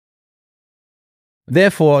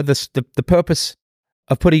 Therefore, the purpose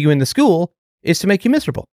of putting you in the school is to make you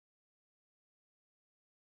miserable.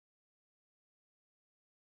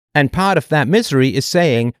 And part of that misery is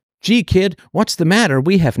saying, gee, kid, what's the matter?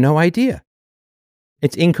 We have no idea.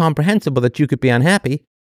 It's incomprehensible that you could be unhappy.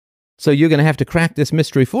 So you're going to have to crack this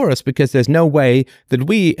mystery for us, because there's no way that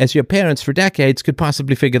we, as your parents for decades, could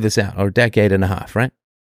possibly figure this out, or a decade and a half, right?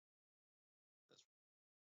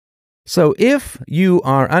 So if you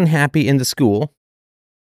are unhappy in the school,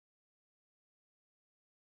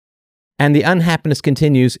 and the unhappiness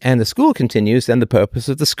continues and the school continues, then the purpose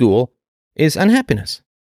of the school is unhappiness.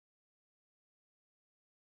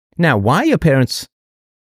 Now, why your parents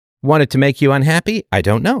wanted to make you unhappy, I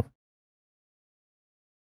don't know.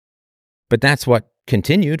 But that's what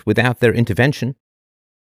continued without their intervention.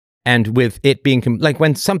 And with it being, like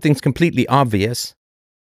when something's completely obvious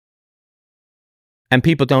and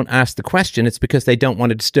people don't ask the question, it's because they don't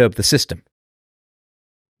want to disturb the system.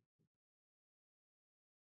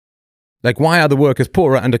 Like, why are the workers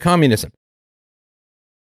poorer under communism?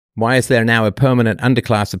 Why is there now a permanent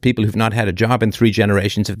underclass of people who've not had a job in 3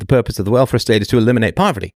 generations if the purpose of the welfare state is to eliminate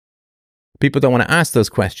poverty? People don't want to ask those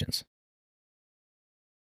questions.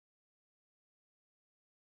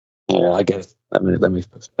 Yeah, I guess that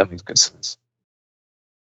makes good sense.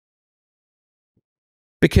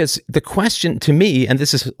 Because the question to me, and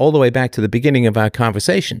this is all the way back to the beginning of our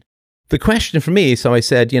conversation, the question for me, so I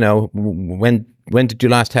said, when did you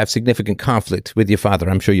last have significant conflict with your father?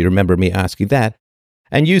 I'm sure you remember me asking that.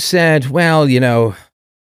 And you said, well,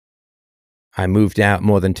 I moved out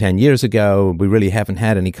more than 10 years ago. We really haven't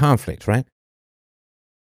had any conflict, right?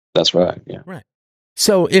 That's right. Yeah. Right.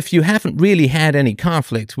 So if you haven't really had any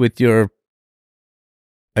conflict with your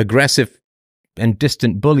aggressive and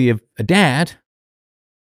distant bully of a dad,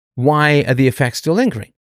 why are the effects still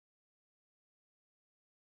lingering?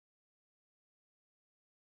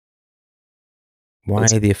 Why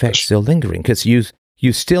are the effects still lingering? Because you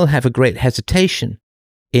still have a great hesitation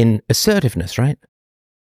in assertiveness, right?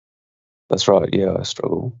 That's right. Yeah, I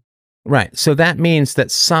struggle. Right. So that means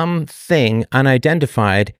that something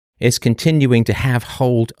unidentified is continuing to have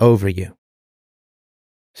hold over you.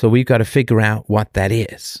 So we've got to figure out what that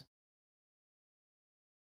is.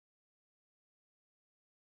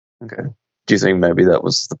 Okay. Do you think maybe that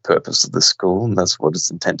was the purpose of the school and that's what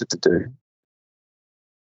it's intended to do?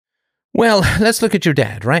 Well, let's look at your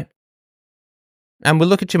dad, right? And we'll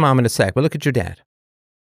look at your mom in a sec. We'll look at your dad.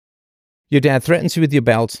 Your dad threatens you with your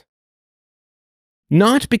belt,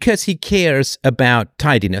 not because he cares about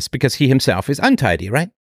tidiness, because he himself is untidy,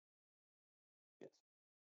 right?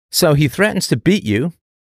 So he threatens to beat you,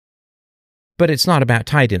 but it's not about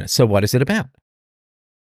tidiness. So what is it about?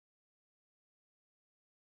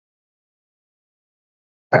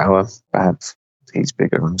 Power, perhaps. He's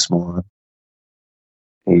bigger and smaller.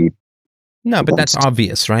 No, but that's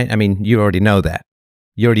obvious, right? I mean, you already know that.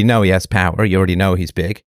 You already know he has power. You already know he's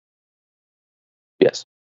big. Yes.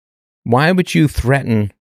 Why would you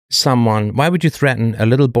threaten someone? Why would you threaten a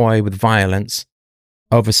little boy with violence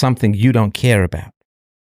over something you don't care about?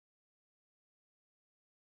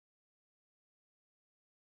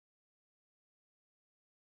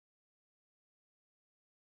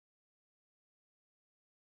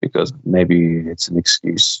 Because maybe it's an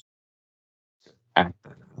excuse to act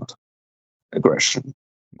out aggression.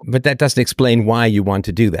 But that doesn't explain why you want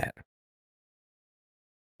to do that.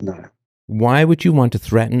 No. Why would you want to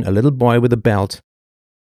threaten a little boy with a belt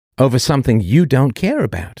over something you don't care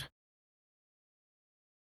about?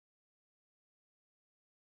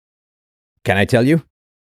 Can I tell you?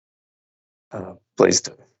 Please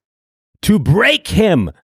do. To break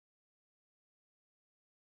him.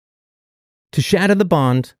 To shatter the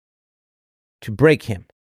bond. To break him.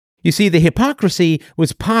 You see, the hypocrisy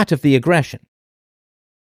was part of the aggression.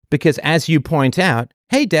 Because as you point out,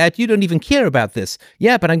 hey, Dad, you don't even care about this.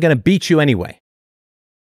 Yeah, but I'm going to beat you anyway.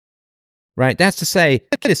 Right? That's to say,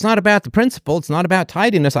 it's not about the principle. It's not about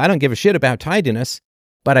tidiness. I don't give a shit about tidiness,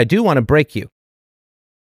 but I do want to break you.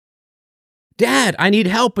 Dad, I need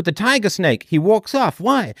help with the tiger snake. He walks off.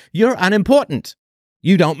 Why? You're unimportant.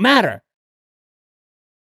 You don't matter.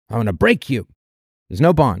 I want to break you. There's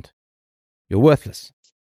no bond. You're worthless.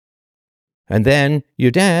 And then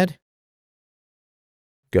your dad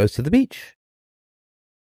goes to the beach.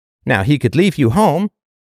 Now, he could leave you home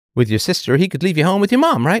with your sister. He could leave you home with your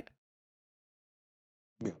mom, right?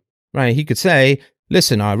 Yeah. Right. He could say,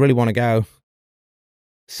 listen, I really want to go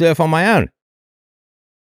surf on my own.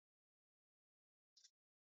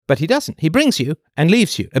 But he doesn't. He brings you and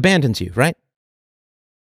leaves you, abandons you, right?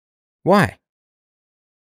 Why?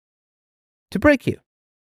 To break you.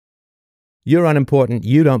 You're unimportant.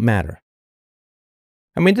 You don't matter.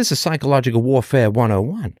 I mean, this is psychological warfare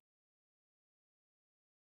 101.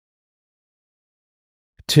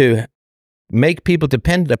 To make people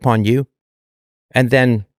dependent upon you and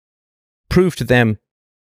then prove to them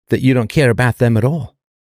that you don't care about them at all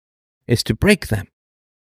is to break them.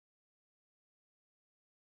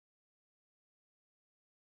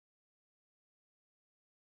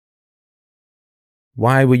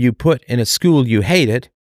 Why were you put in a school you hated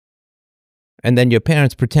and then your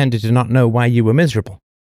parents pretended to not know why you were miserable?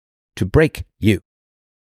 To break you.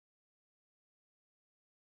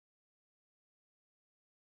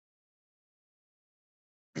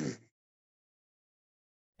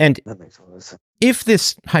 And if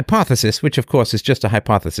this hypothesis, which of course is just a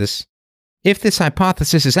hypothesis, if this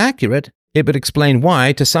hypothesis is accurate, it would explain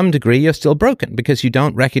why, to some degree, you're still broken, because you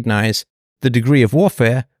don't recognize the degree of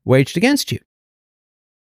warfare waged against you.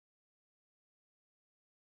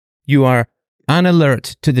 You are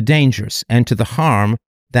unalert to the dangers and to the harm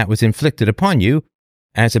that was inflicted upon you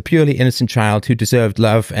as a purely innocent child who deserved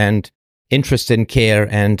love and interest and care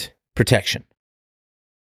and protection.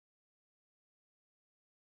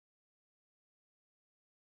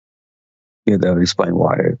 Yeah, that would explain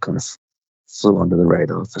why it kind of flew under the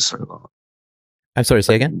radar for so long. I'm sorry,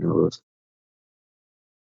 say again?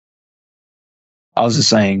 I was just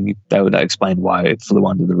saying they would explain why it flew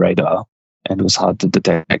under the radar and it was hard to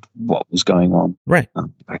detect what was going on. Right. Back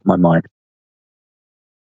in my mind.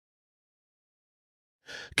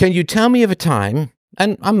 Can you tell me of a time,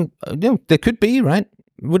 and there could be, right?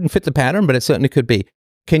 It wouldn't fit the pattern, but it certainly could be.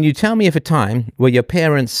 Can you tell me of a time where your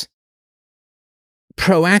parents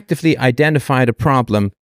proactively identified a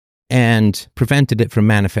problem and prevented it from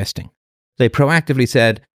manifesting? They proactively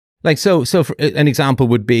said, like, so for an example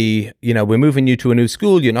would be, we're moving you to a new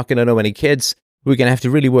school. You're not going to know any kids. We're going to have to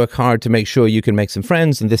really work hard to make sure you can make some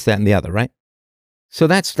friends and this, that, and the other, right? So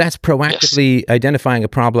that's proactively identifying a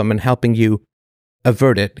problem and helping you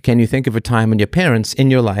avert it. Can you think of a time when your parents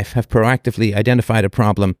in your life have proactively identified a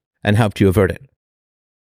problem and helped you avert it?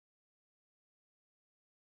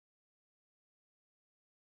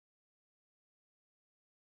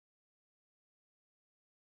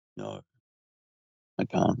 No, I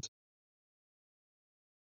can't.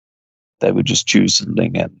 They would just choose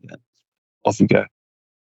something and off you go.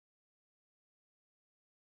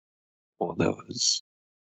 Or there was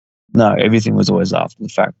everything was always after the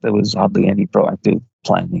fact. There was hardly any proactive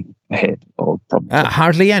planning ahead or problem.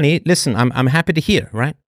 Hardly any. Listen, I'm happy to hear,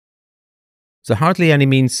 right? So hardly any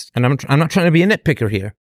means, and I'm not trying to be a nitpicker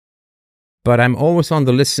here, but I'm always on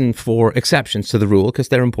the listen for exceptions to the rule because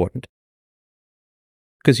they're important.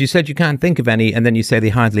 Because you said you can't think of any, and then you say they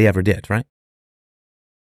hardly ever did, right?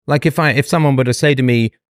 Like if someone were to say to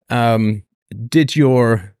me, did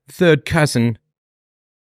your third cousin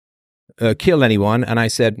kill anyone? And I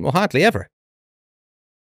said, well, hardly ever.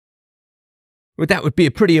 Well, that would be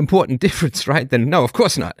a pretty important difference, right? Then no, of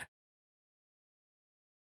course not.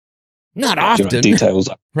 Not often. Details.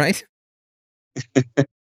 Right?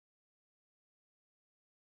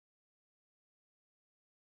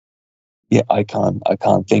 Yeah, I can't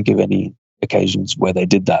think of any occasions where they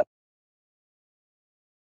did that.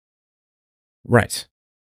 Right.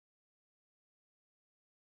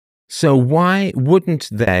 So why wouldn't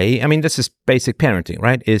they? I mean, this is basic parenting,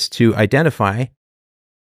 right? Is to identify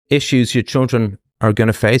issues your children are going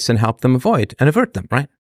to face and help them avoid and avert them, right?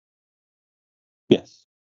 Yes.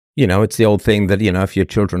 It's the old thing that, if your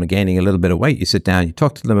children are gaining a little bit of weight, you sit down, you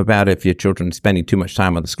talk to them about it. If your children are spending too much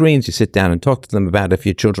time on the screens, you sit down and talk to them about it. If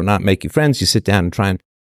your children aren't making friends, you sit down and try and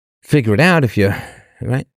figure it out if you're,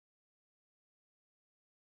 right?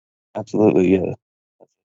 Absolutely, yeah.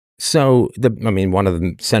 So, one of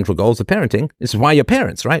the central goals of parenting is why you're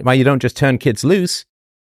parents, right? Why you don't just turn kids loose,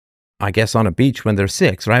 I guess, on a beach when they're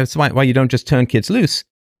 6, right? That's why you don't just turn kids loose,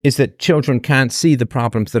 is that children can't see the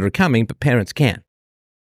problems that are coming, but parents can.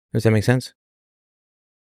 Does that make sense?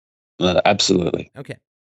 Absolutely. Okay.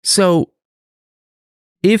 So,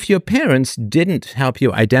 if your parents didn't help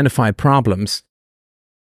you identify problems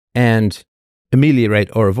and ameliorate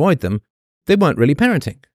or avoid them, they weren't really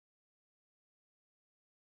parenting.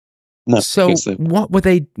 No. So what were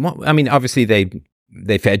they? Obviously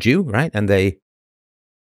they fed you, right? And they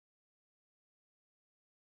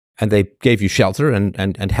gave you shelter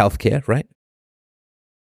and health care, right?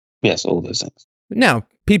 Yes, all those things. Now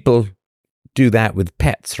people do that with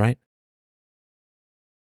pets, right?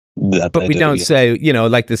 But we don't say,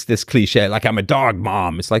 like this cliche, like I'm a dog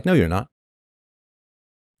mom. It's like, no, you're not.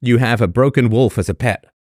 You have a broken wolf as a pet.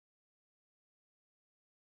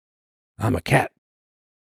 I'm a cat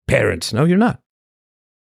parent. No, you're not.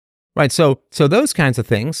 Right. So those kinds of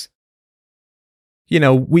things,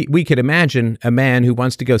 we could imagine a man who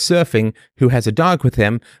wants to go surfing, who has a dog with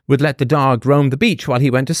him, would let the dog roam the beach while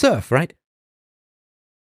he went to surf, right?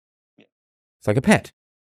 It's like a pet.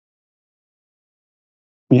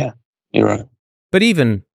 Yeah, you're right. But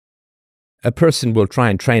even a person will try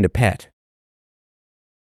and train a pet,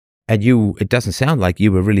 and it doesn't sound like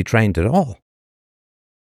you were really trained at all.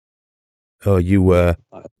 Or you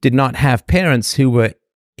did not have parents who were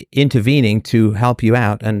intervening to help you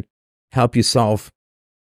out and help you solve,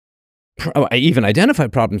 even identify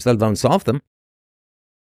problems, let alone solve them.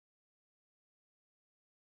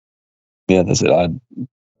 Yeah, that's it.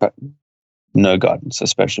 No guidance,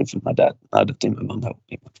 especially from my dad. I didn't think my mum helped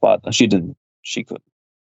me much, but she didn't. She could.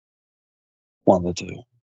 One or two.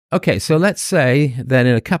 Okay, so let's say that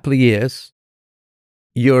in a couple of years,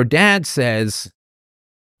 your dad says,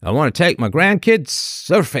 I want to take my grandkids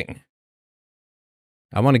surfing.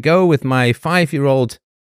 I want to go with my 5-year-old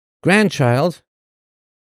grandchild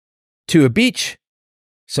to a beach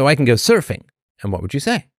so I can go surfing. And what would you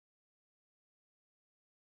say?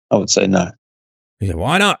 I would say no. You say,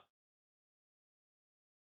 why not?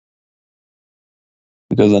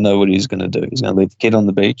 Because I know what he's going to do. He's going to leave the kid on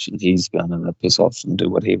the beach and he's going to piss off and do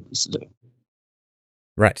what he wants to do.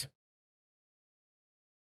 Right.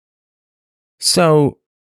 So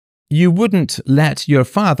you wouldn't let your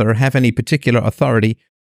father have any particular authority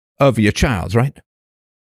over your child, right?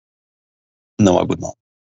 No, I would not.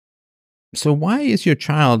 So why is your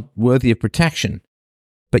child worthy of protection,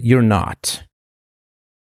 but you're not?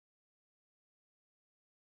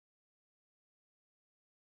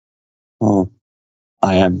 Oh,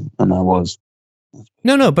 I am, and I was.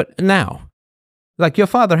 No, but now. Like, your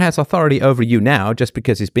father has authority over you now just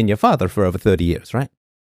because he's been your father for over 30 years, right?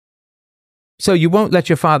 So you won't let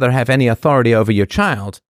your father have any authority over your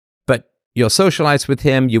child, but you'll socialize with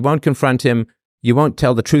him, you won't confront him, you won't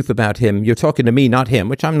tell the truth about him. You're talking to me, not him,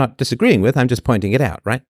 which I'm not disagreeing with, I'm just pointing it out,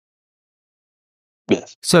 right?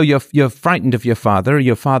 Yes. So you're frightened of your father.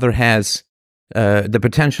 Your father has the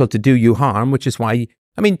potential to do you harm, which is why,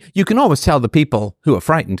 you can always tell the people who are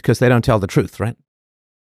frightened because they don't tell the truth, right?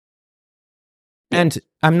 And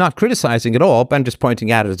I'm not criticizing at all, but I'm just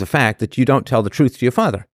pointing out it as a fact that you don't tell the truth to your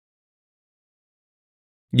father.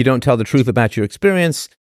 You don't tell the truth about your experience,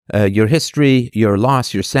 your history, your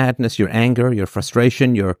loss, your sadness, your anger, your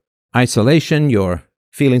frustration, your isolation, your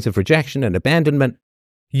feelings of rejection and abandonment.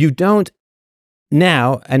 You don't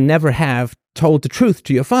now and never have told the truth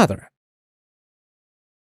to your father.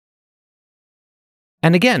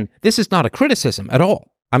 And again, this is not a criticism at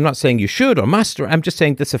all. I'm not saying you should or must, I'm just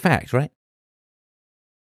saying this is a fact, right?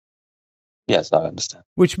 Yes, I understand.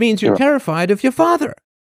 Which means you're terrified of your father.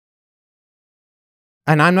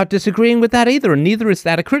 And I'm not disagreeing with that either, and neither is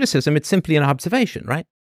that a criticism, it's simply an observation, right?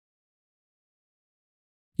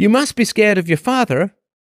 You must be scared of your father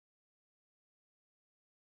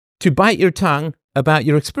to bite your tongue about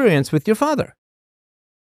your experience with your father.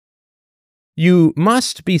 You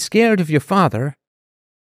must be scared of your father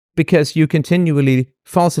because you continually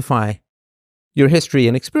falsify your history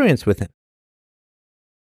and experience with him.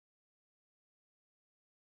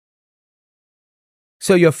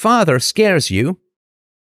 So your father scares you,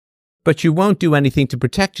 but you won't do anything to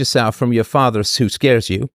protect yourself from your father who scares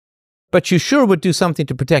you, but you sure would do something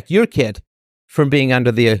to protect your kid from being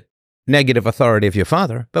under the negative authority of your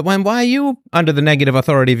father. But why are you under the negative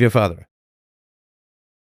authority of your father?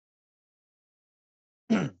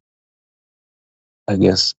 I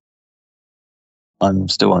guess I'm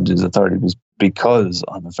still under his authority because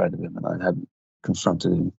I'm afraid of him and I haven't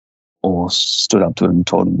confronted him or stood up to him and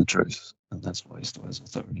told him the truth. And that's why he still has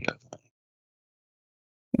authority over me.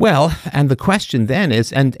 Well, and the question then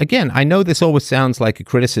is, and again, I know this always sounds like a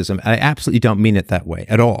criticism, and I absolutely don't mean it that way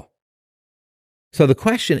at all. So the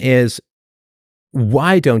question is,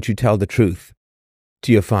 why don't you tell the truth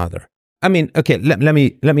to your father? Okay, let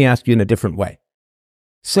me ask you in a different way.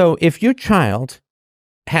 So if your child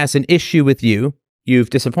has an issue with you,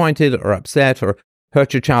 you've disappointed or upset or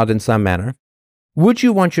hurt your child in some manner, would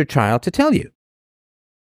you want your child to tell you?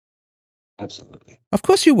 Absolutely. Of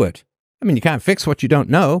course you would. You can't fix what you don't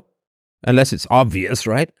know, unless it's obvious,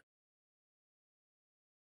 right?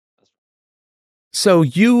 So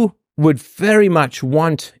you would very much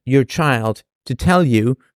want your child to tell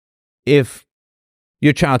you if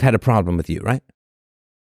your child had a problem with you, right?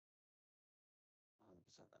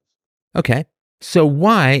 Okay. So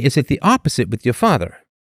why is it the opposite with your father?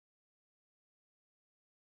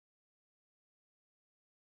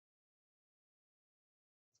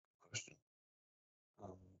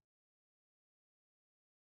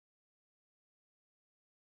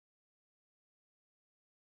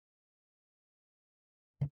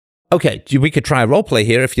 Okay, we could try a role play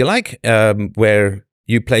here if you like, where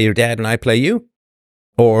you play your dad and I play you.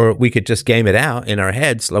 Or we could just game it out in our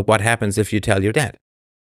heads, like what happens if you tell your dad?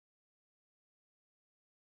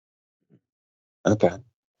 Okay.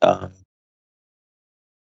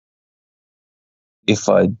 If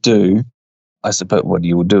I do, I suppose what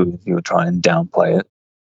you will do is you will try and downplay it,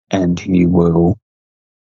 and he will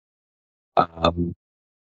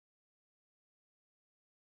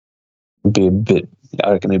be a bit,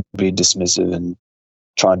 I reckon he'd be dismissive and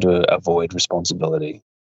trying to avoid responsibility.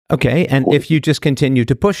 Okay, and if you just continue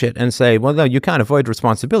to push it and say, well, no, you can't avoid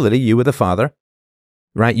responsibility. You were the father,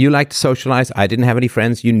 right? You like to socialize. I didn't have any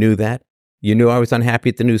friends. You knew that. You knew I was unhappy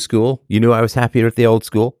at the new school. You knew I was happier at the old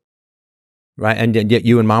school, right? And yet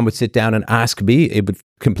you and mom would sit down and ask me with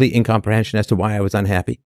complete incomprehension as to why I was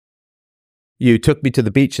unhappy. You took me to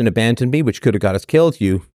the beach and abandoned me, which could have got us killed.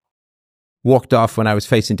 You walked off when I was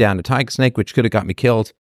facing down a tiger snake, which could have got me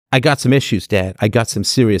killed. I got some issues, Dad. I got some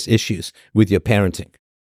serious issues with your parenting.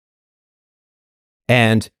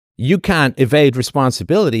 And you can't evade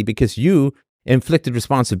responsibility because you inflicted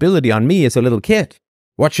responsibility on me as a little kid.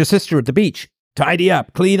 Watch your sister at the beach. Tidy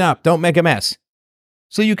up, clean up, don't make a mess.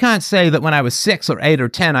 So you can't say that when I was 6 or 8 or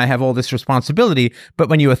 10, I have all this responsibility, but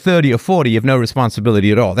when you are 30 or 40, you have no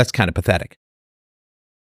responsibility at all. That's kind of pathetic.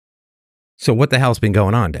 So what the hell's been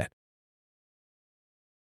going on, Dad?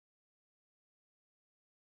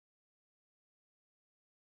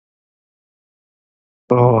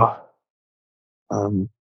 Oh, um,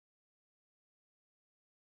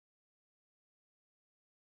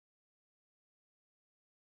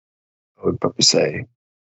 I would probably say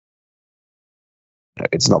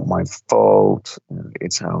it's not my fault.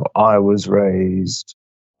 It's how I was raised.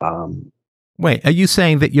 Um, Wait, are you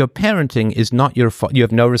saying that your parenting is not your fault? You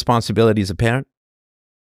have no responsibility as a parent?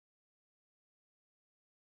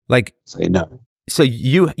 Like, Say no. so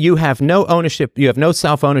you have no ownership, you have no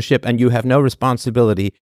self-ownership, and you have no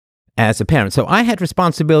responsibility as a parent. So I had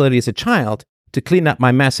responsibility as a child to clean up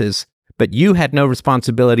my messes, but you had no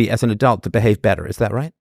responsibility as an adult to behave better. Is that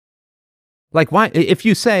right? Like, why? If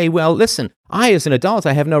you say, well, listen, I as an adult,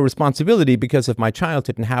 I have no responsibility because of my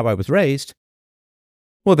childhood and how I was raised,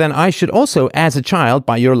 well, then I should also, as a child,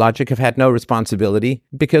 by your logic, have had no responsibility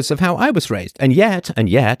because of how I was raised. And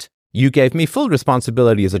yet, you gave me full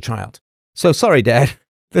responsibility as a child. So sorry, Dad,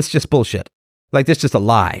 that's just bullshit. Like, that's just a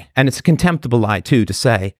lie. And it's a contemptible lie, too, to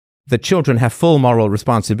say that children have full moral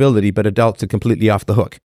responsibility, but adults are completely off the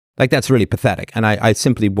hook. Like, that's really pathetic. And I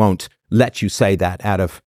simply won't let you say that out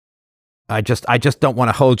of, I just don't want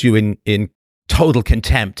to hold you in total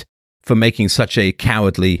contempt for making such a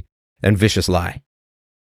cowardly and vicious lie.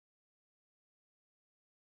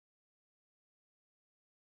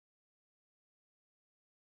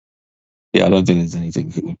 Yeah, I don't think there's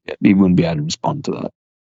anything he wouldn't be able to respond to that.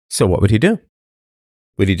 So what would he do?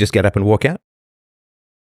 Would he just get up and walk out?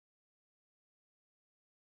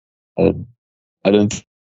 I don't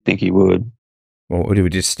think he would. Or would he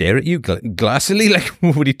just stare at you glassily?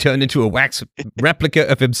 Like, would he turn into a wax replica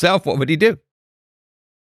of himself? What would he do?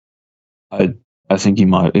 I think he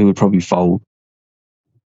would probably fold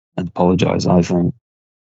and apologize. I think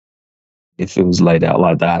if it was laid out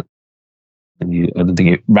like that, and I don't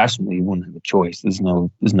think rationally you wouldn't have a choice. There's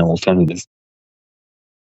no alternative.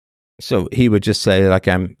 So he would just say, like,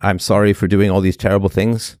 I'm sorry for doing all these terrible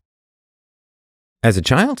things as a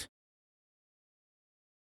child?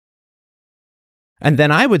 And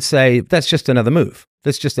then I would say, that's just another move.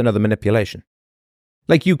 That's just another manipulation.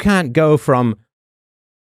 Like, you can't go from,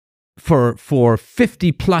 for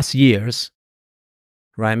 50 plus years,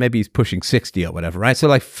 right? Maybe he's pushing 60 or whatever, right? So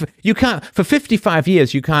like, you can't, for 55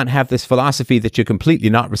 years, you can't have this philosophy that you're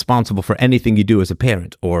completely not responsible for anything you do as a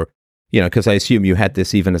parent, or, because I assume you had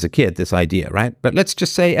this even as a kid, this idea, right? But let's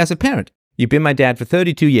just say as a parent, you've been my dad for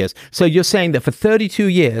 32 years. So you're saying that for 32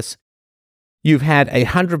 years, you've had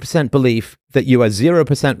 100% belief that you are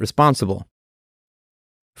 0% responsible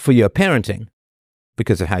for your parenting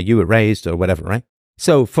because of how you were raised or whatever, right?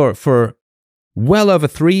 So for well over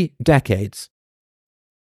 3 decades,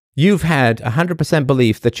 you've had 100%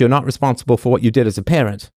 belief that you're not responsible for what you did as a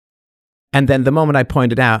parent. And then the moment I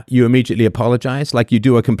pointed out, you immediately apologize, like you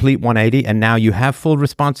do a complete 180, and now you have full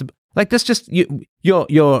responsibility. Like, that's just,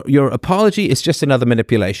 your apology is just another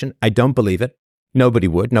manipulation. I don't believe it. Nobody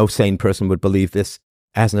would. No sane person would believe this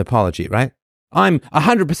as an apology, right? I'm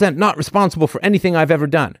 100% not responsible for anything I've ever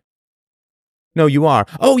done. No, you are.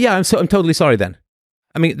 Oh yeah, I'm totally sorry then.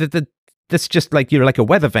 I mean, that's just like, you're like a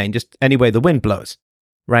weather vane, just any way the wind blows,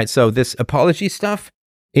 right? So this apology stuff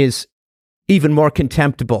is even more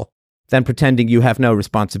contemptible than pretending you have no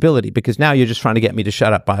responsibility, because now you're just trying to get me to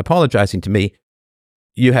shut up by apologizing to me.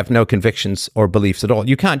 You have no convictions or beliefs at all.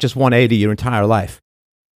 You can't just 180 your entire life.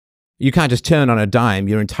 You can't just turn on a dime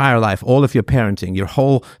your entire life, all of your parenting, your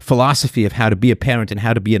whole philosophy of how to be a parent and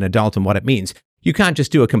how to be an adult and what it means. You can't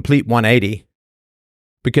just do a complete 180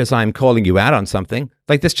 because I'm calling you out on something.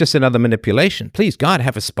 Like, that's just another manipulation. Please, God,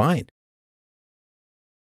 have a spine.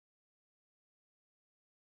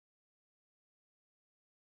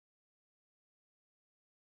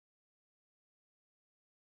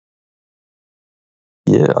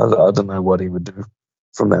 Yeah, I don't know what he would do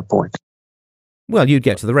from that point. Well, you'd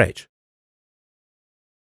get to the rage.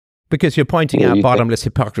 Because you're pointing out bottomless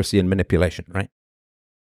hypocrisy and manipulation, right?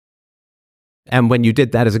 And when you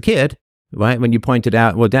did that as a kid, right, when you pointed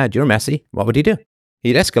out, well, Dad, you're messy, what would he do?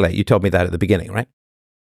 He'd escalate. You told me that at the beginning, right?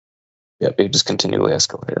 Yeah, he'd just continually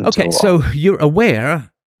escalate. Okay, so you're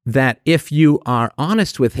aware that if you are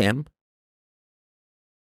honest with him,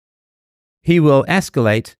 he will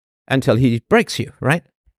escalate until he breaks you, right?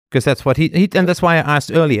 Because that's what he and that's why I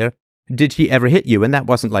asked earlier, did he ever hit you? And that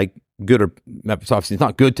wasn't like good, or obviously it's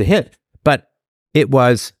not good to hit, but it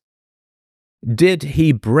was, did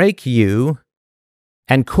he break you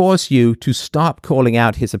and cause you to stop calling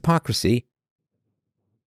out his hypocrisy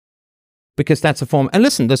because that's a form. And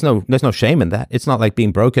listen, there's no shame in that. It's not like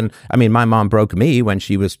being broken. I mean, my mom broke me when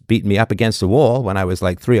she was beating me up against a wall when I was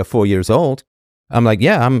like 3 or 4 years old. I'm like,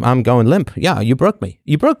 yeah, I'm going limp. Yeah, you broke me.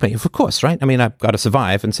 You broke me, of course, right? I mean, I've got to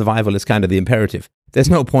survive, and survival is kind of the imperative. There's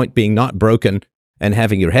no point being not broken and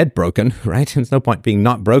having your head broken, right? There's no point being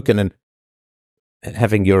not broken and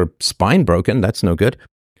having your spine broken. That's no good.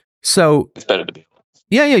 So It's better to be.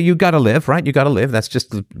 yeah, you got to live, right? You got to live. That's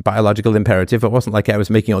just the biological imperative. It wasn't like I was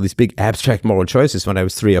making all these big abstract moral choices when I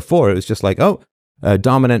was 3 or 4. It was just like,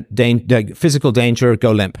 dominant physical danger,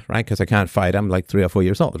 go limp, right? Because I can't fight. I'm like 3 or 4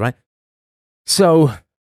 years old, right? So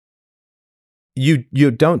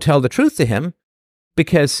you don't tell the truth to him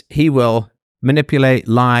because he will manipulate,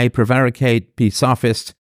 lie, prevaricate, be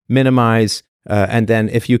sophist, minimize, and then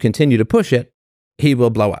if you continue to push it, he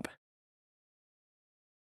will blow up.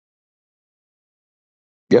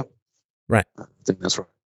 Yeah. Right. I think that's right.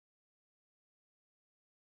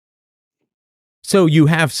 So you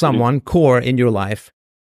have someone core in your life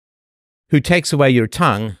who takes away your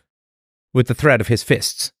tongue with the threat of his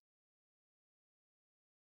fists,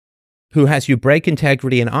 who has you break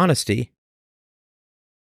integrity and honesty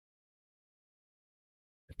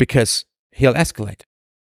because he'll escalate.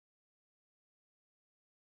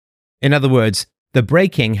 In other words, the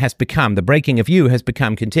breaking of you has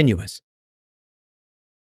become continuous.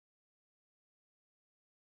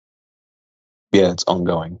 Yeah, it's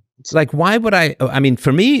ongoing. It's like, why would I mean,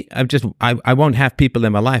 for me, I won't have people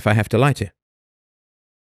in my life I have to lie to.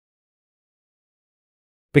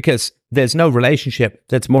 Because there's no relationship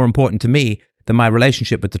that's more important to me than my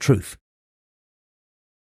relationship with the truth.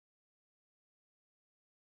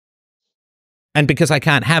 And because I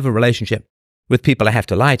can't have a relationship with people I have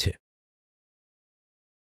to lie to.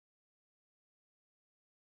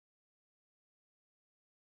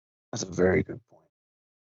 That's a very good point.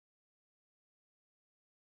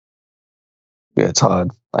 Yeah, it's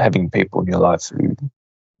hard having people in your life who you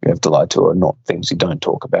have to lie to or not things you don't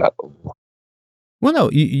talk about. Well, no,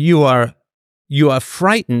 you are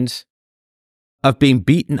frightened of being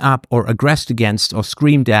beaten up or aggressed against or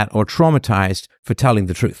screamed at or traumatized for telling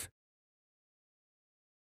the truth.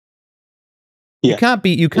 Yeah,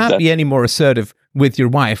 you can't be any more assertive with your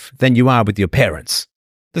wife than you are with your parents.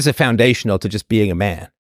 This is foundational to just being a man.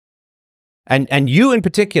 And you in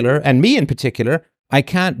particular, and me in particular, I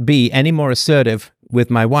can't be any more assertive with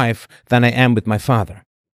my wife than I am with my father.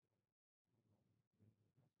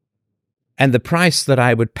 And the price that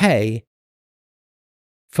I would pay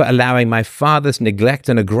for allowing my father's neglect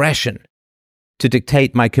and aggression to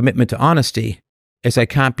dictate my commitment to honesty is I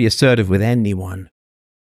can't be assertive with anyone.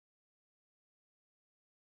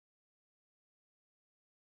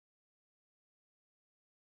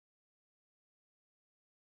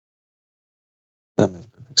 that makes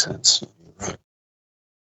perfect sense. Right.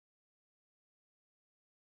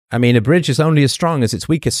 I mean, a bridge is only as strong as its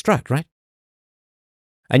weakest strut, right?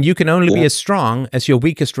 And you can only be as strong as your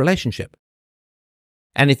weakest relationship.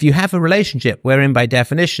 And if you have a relationship wherein, by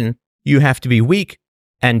definition, you have to be weak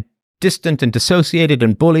and distant and dissociated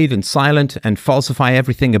and bullied and silent and falsify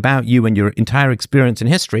everything about you and your entire experience in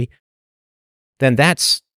history, then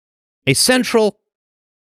that's a central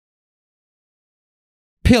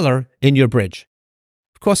pillar in your bridge.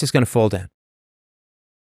 Of course, it's going to fall down.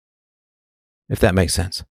 If that makes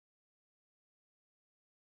sense.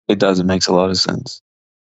 It does. It makes a lot of sense.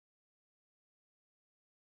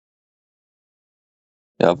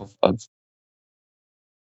 Yeah, I've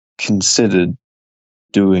considered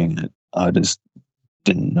doing it. I just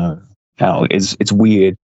didn't know how. It's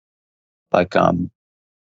weird. Like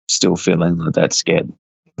still feeling like that scared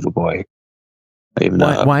little boy. Even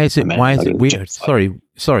Why is it weird?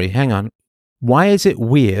 Sorry, hang on. Why is it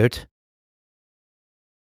weird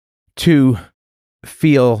to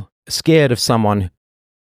feel scared of someone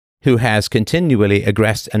who has continually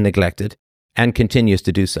aggressed and neglected and continues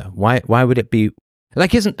to do so? Why would it be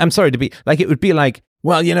like, I'm sorry to be like, it would be like,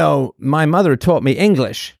 well, you know, my mother taught me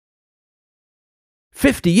English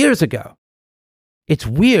 50 years ago. It's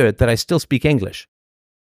weird that I still speak English.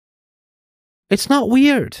 It's not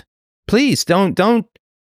weird. Please don't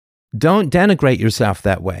denigrate yourself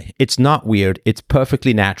that way. It's not weird. It's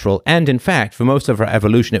perfectly natural. And in fact, for most of our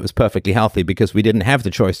evolution, it was perfectly healthy because we didn't have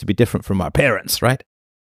the choice to be different from our parents, right?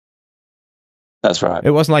 That's right.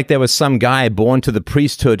 It wasn't like there was some guy born to the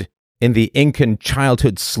priesthood in the Incan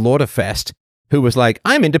childhood slaughterfest who was like,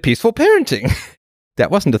 I'm into peaceful parenting. That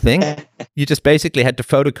wasn't a thing. You just basically had to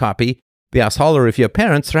photocopy the assholery of your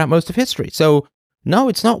parents throughout most of history. So, no,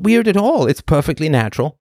 it's not weird at all. It's perfectly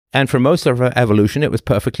natural. And for most of our evolution, it was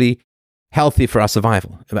perfectly healthy for our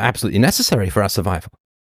survival, absolutely necessary for our survival.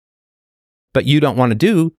 But you don't want to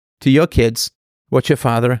do to your kids what your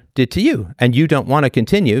father did to you. And you don't want to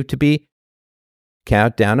continue to be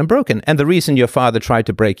cowed down and broken. And the reason your father tried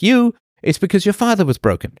to break you is because your father was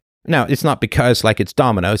broken. Now, it's not because, like it's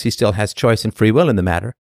dominoes, he still has choice and free will in the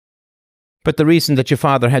matter. But the reason that your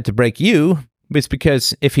father had to break you was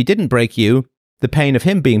because if he didn't break you, the pain of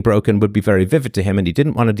him being broken would be very vivid to him, and he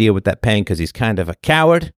didn't want to deal with that pain because he's kind of a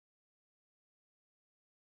coward.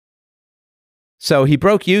 So he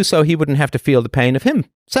broke you so he wouldn't have to feel the pain of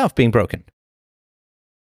himself being broken.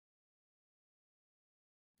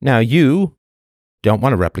 Now, you don't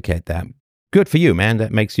want to replicate that. Good for you, man.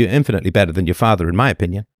 That makes you infinitely better than your father, in my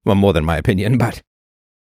opinion. Well, more than my opinion, but...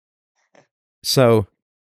 So...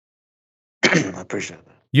 I appreciate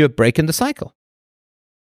that. You're breaking the cycle.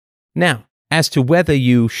 Now, as to whether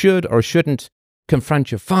you should or shouldn't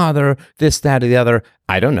confront your father, this, that, or the other,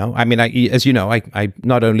 I don't know. I mean, as you know, I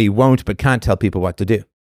not only won't, but can't tell people what to do.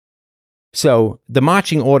 So the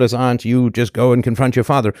marching orders aren't you just go and confront your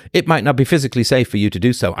father. It might not be physically safe for you to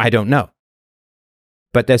do so. I don't know.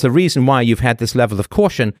 But there's a reason why you've had this level of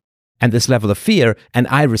caution and this level of fear, and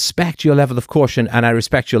I respect your level of caution and I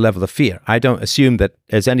respect your level of fear. I don't assume that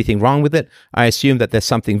there's anything wrong with it. I assume that there's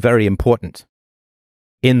something very important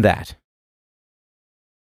in that.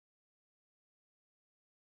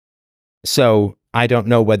 So I don't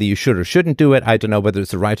know whether you should or shouldn't do it. I don't know whether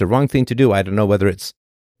it's the right or wrong thing to do. I don't know whether it's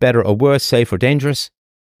better or worse, safe or dangerous.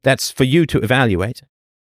 That's for you to evaluate.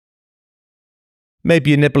 Maybe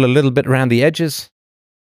you nibble a little bit around the edges.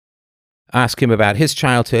 Ask him about his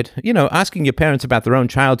childhood. You know, asking your parents about their own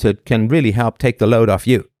childhood can really help take the load off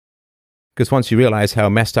you. Because once you realize how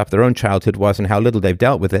messed up their own childhood was and how little they've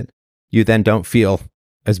dealt with it, you then don't feel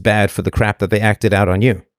as bad for the crap that they acted out on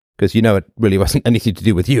you. Because you know it really wasn't anything to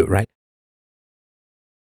do with you, right?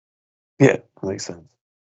 Yeah, that makes sense.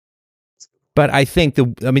 But I think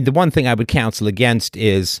the one thing I would counsel against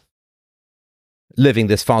is living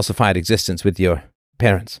this falsified existence with your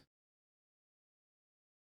parents.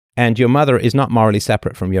 And your mother is not morally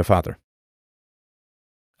separate from your father.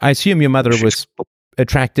 I assume your mother was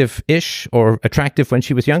attractive-ish or attractive when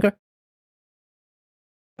she was younger?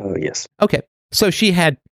 Yes. Okay. So she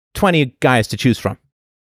had 20 guys to choose from.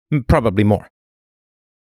 Probably more.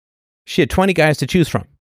 She had 20 guys to choose from.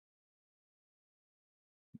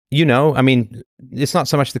 You know, I mean, it's not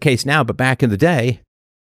so much the case now, but back in the day,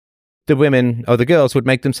 the women or the girls would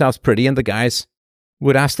make themselves pretty and the guys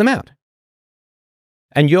would ask them out.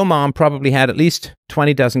 And your mom probably had at least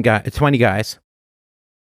 20 guys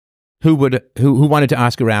who wanted to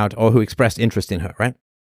ask her out or who expressed interest in her, right?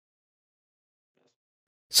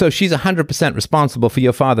 So she's 100% responsible for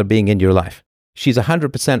your father being in your life. She's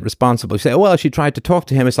 100% responsible. You say, oh, well, she tried to talk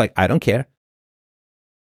to him. It's like, I don't care.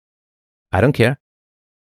 I don't care.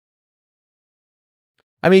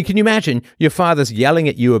 I mean, can you imagine your father's yelling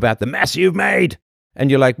at you about the mess you've made?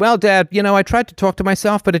 And you're like, well, Dad, you know, I tried to talk to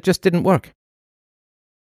myself, but it just didn't work.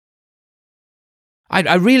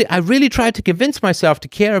 I really tried to convince myself to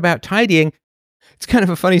care about tidying. It's kind of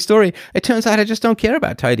a funny story. It turns out I just don't care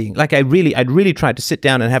about tidying. Like I'd really tried to sit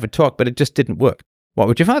down and have a talk, but it just didn't work. What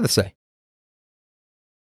would your father say?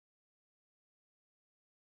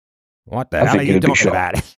 What the hell are you talking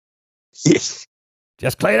about? Yes.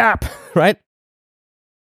 Just clean up, right?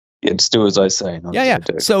 Yeah, just do as I say. Yeah.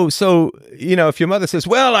 So, you know, if your mother says,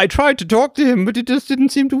 well, I tried to talk to him, but it just didn't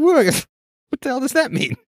seem to work. What the hell does that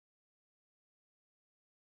mean?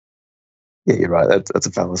 Yeah, you're right. That's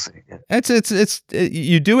a fallacy. Yeah. It's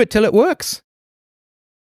you do it till it works.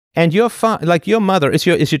 And your mother, is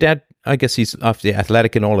your dad, I guess he's off the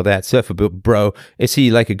athletic and all of that, surfer bro. Is he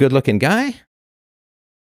like a good looking guy?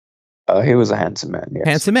 He was a handsome man, yes.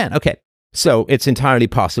 Handsome man, okay. So it's entirely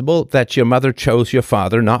possible that your mother chose your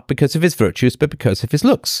father not because of his virtues, but because of his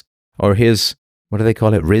looks. Or his, what do they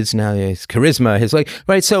call it, riz now? His charisma,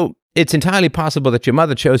 right? So it's entirely possible that your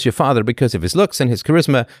mother chose your father because of his looks and his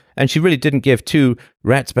charisma, and she really didn't give two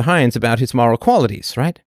rats behinds about his moral qualities,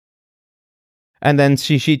 right? And then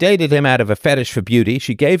she dated him out of a fetish for beauty.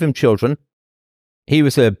 She gave him children. He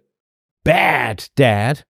was a bad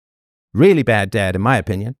dad, really bad dad, in my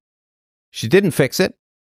opinion. She didn't fix it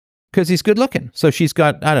because he's good looking. So she's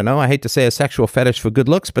got, I don't know, I hate to say a sexual fetish for good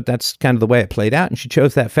looks, but that's kind of the way it played out. And she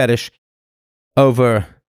chose that fetish over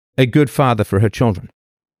a good father for her children.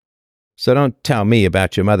 So don't tell me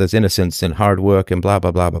about your mother's innocence and hard work and blah,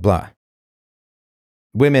 blah, blah, blah, blah.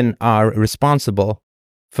 Women are responsible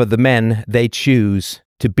for the men they choose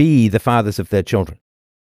to be the fathers of their children.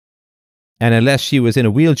 And unless she was in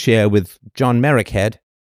a wheelchair with John Merrick head,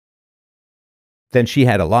 then she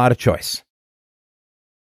had a lot of choice.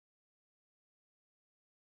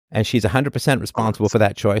 And she's 100% responsible for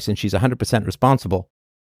that choice, and she's 100% responsible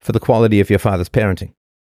for the quality of your father's parenting.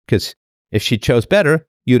 Because if she chose better,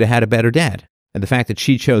 you'd have had a better dad. And the fact that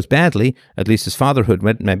she chose badly, at least his fatherhood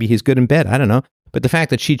went, maybe he's good in bed, I don't know. But the fact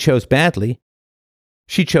that she chose badly,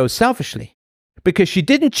 she chose selfishly. Because she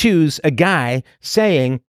didn't choose a guy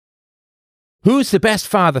saying, who's the best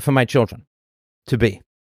father for my children to be?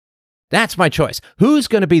 That's my choice. Who's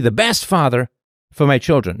going to be the best father for my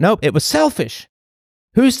children? Nope, it was selfish.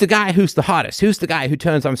 Who's the guy who's the hottest? Who's the guy who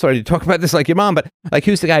turns, I'm sorry to talk about this like your mom, but like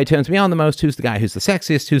who's the guy who turns me on the most? Who's the guy who's the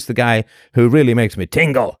sexiest? Who's the guy who really makes me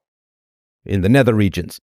tingle in the nether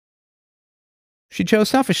regions? She chose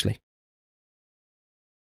selfishly.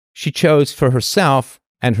 She chose for herself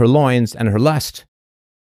and her loins and her lust.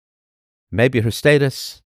 Maybe her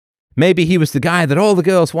status. Maybe he was the guy that all the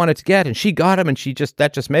girls wanted to get and she got him and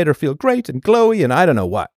that just made her feel great and glowy and I don't know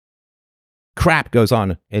what. Crap goes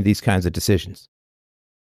on in these kinds of decisions.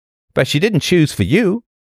 But she didn't choose for you,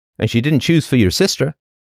 and she didn't choose for your sister.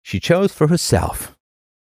 She chose for herself.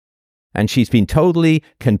 And she's been totally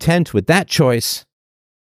content with that choice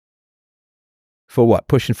for what,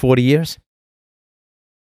 pushing 40 years?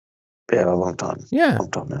 Yeah, a long time. Yeah.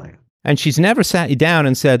 Long time now. And she's never sat you down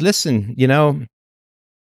and said, listen,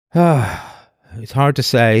 it's hard to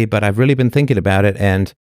say, but I've really been thinking about it,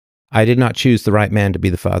 and I did not choose the right man to be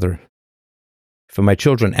the father for my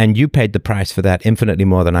children, and you paid the price for that infinitely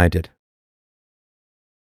more than I did.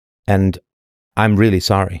 And I'm really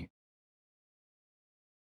sorry.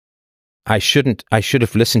 I should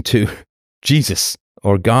have listened to Jesus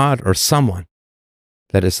or God or someone.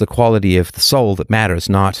 That is the quality of the soul that matters,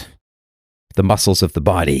 not the muscles of the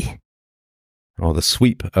body or the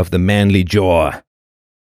sweep of the manly jaw.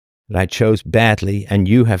 That I chose badly, and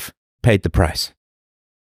you have paid the price.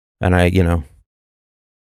 And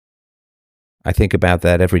I think about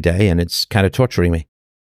that every day, and it's kind of torturing me.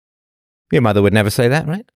 Your mother would never say that,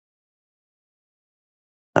 right?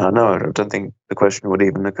 No, I don't think the question would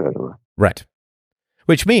even occur to her. Right.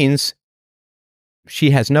 Which means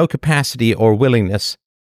she has no capacity or willingness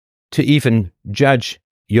to even judge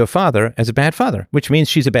your father as a bad father, which means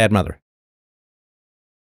she's a bad mother.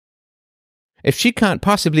 If she can't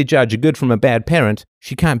possibly judge a good from a bad parent,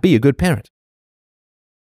 she can't be a good parent.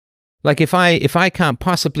 Like if I can't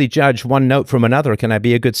possibly judge one note from another, can I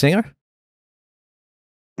be a good singer?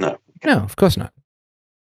 No. No, of course not.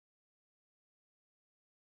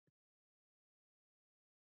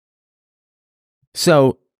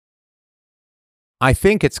 So I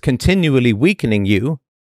think it's continually weakening you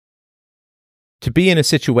to be in a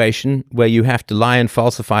situation where you have to lie and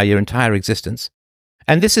falsify your entire existence.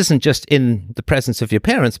 And this isn't just in the presence of your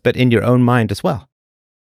parents, but in your own mind as well.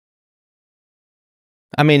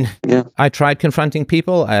 I mean, yeah. I tried confronting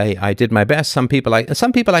people. I did my best. Some people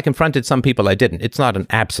I confronted, some people I didn't. It's not an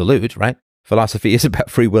absolute, right? Philosophy is about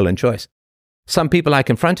free will and choice. Some people I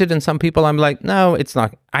confronted, and some people I'm like, no, it's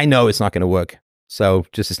not. I know it's not going to work. So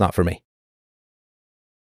just it's not for me.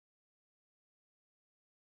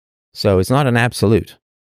 So it's not an absolute.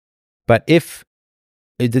 But if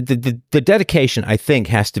the dedication, I think,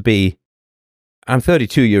 has to be, I'm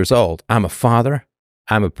 32 years old. I'm a father.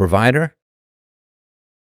 I'm a provider.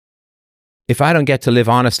 If I don't get to live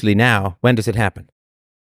honestly now, when does it happen?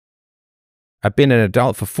 I've been an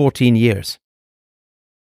adult for 14 years.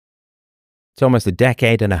 It's almost a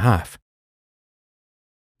decade and a half.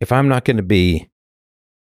 If I'm not going to be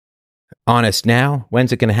honest now,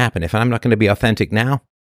 when's it going to happen? If I'm not going to be authentic now,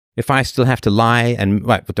 if I still have to lie, and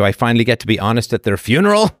what, do I finally get to be honest at their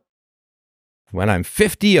funeral? When I'm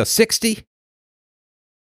 50 or 60?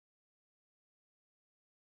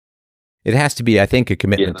 It has to be, I think, a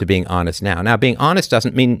commitment to being honest now. Now, being honest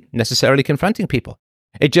doesn't mean necessarily confronting people.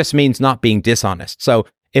 It just means not being dishonest. So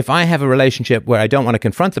if I have a relationship where I don't want to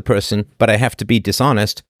confront the person, but I have to be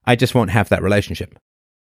dishonest, I just won't have that relationship.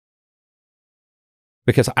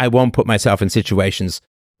 Because I won't put myself in situations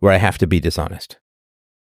where I have to be dishonest.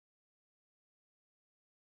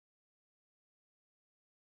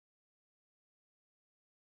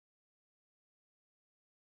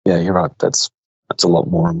 Yeah, you're right. That's a lot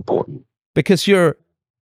more important. Because your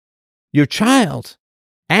child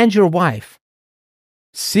and your wife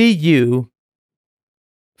see you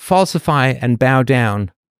falsify and bow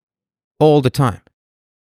down all the time.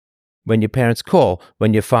 When your parents call,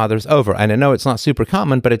 when your father's over. And I know it's not super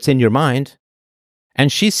common, but it's in your mind. And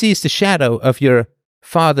she sees the shadow of your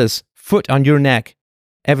father's foot on your neck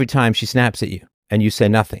every time she snaps at you, and you say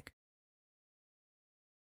nothing.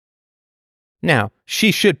 Now,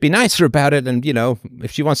 she should be nicer about it, and,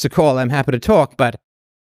 if she wants to call, I'm happy to talk, but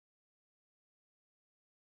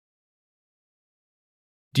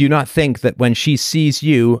do you not think that when she sees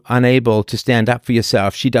you unable to stand up for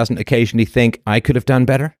yourself, she doesn't occasionally think, I could have done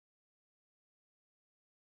better?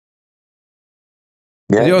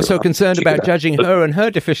 Yeah, You're so concerned she about could judging have- her and her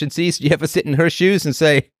deficiencies. Do you ever sit in her shoes and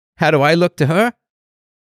say, how do I look to her?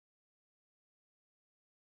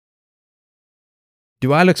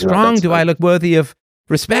 Do I look You're right, strong? that's Do I right. look worthy of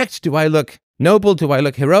respect? Do I look noble? Do I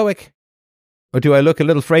look heroic? Or do I look a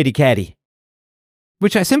little fraidy catty?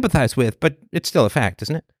 Which I sympathize with, but it's still a fact,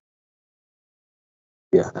 isn't it?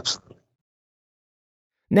 Yeah, absolutely.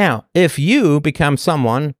 Now, if you become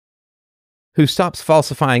someone who stops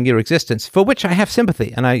falsifying your existence, for which I have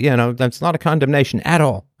sympathy, and that's not a condemnation at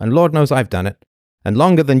all, and Lord knows I've done it, and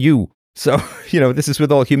longer than you, so, this is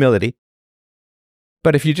with all humility.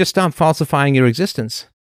 But if you just stop falsifying your existence,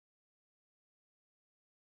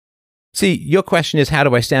 see, your question is, how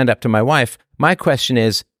do I stand up to my wife? My question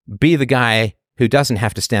is, be the guy who doesn't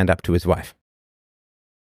have to stand up to his wife.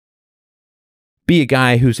 Be a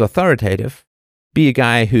guy who's authoritative. Be a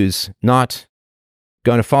guy who's not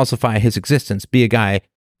going to falsify his existence. Be a guy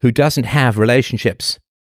who doesn't have relationships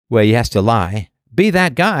where he has to lie. Be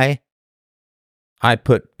that guy. I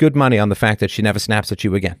put good money on the fact that she never snaps at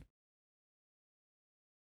you again.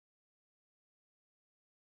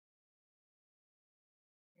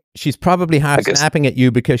 She's probably half snapping at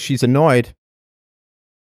you because she's annoyed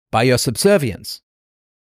by your subservience.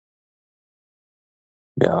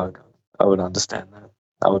 Yeah, I would understand that.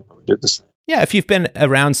 I would do the same. Yeah, if you've been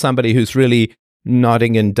around somebody who's really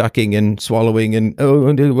nodding and ducking and swallowing and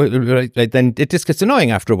then it just gets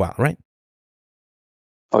annoying after a while, right?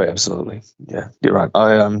 Oh, yeah, absolutely. Yeah, you're right.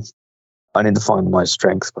 I need to find my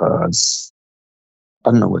strength, but I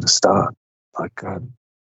don't know where to start.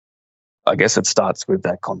 I guess it starts with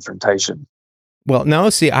that confrontation. Well, no,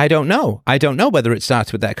 see, I don't know. I don't know whether it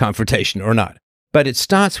starts with that confrontation or not. But it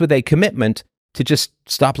starts with a commitment to just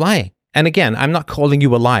stop lying. And again, I'm not calling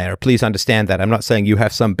you a liar. Please understand that. I'm not saying you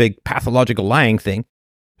have some big pathological lying thing,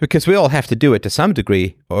 because we all have to do it to some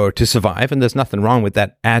degree or to survive, and there's nothing wrong with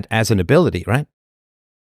that as an ability, right?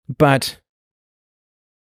 But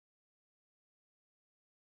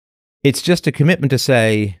it's just a commitment to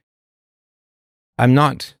say, I'm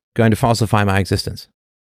not going to falsify my existence.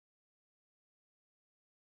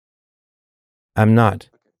 I'm not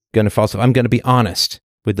going to falsify. I'm going to be honest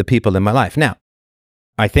with the people in my life. Now,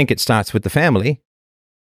 I think it starts with the family,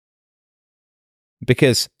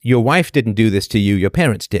 because your wife didn't do this to you, your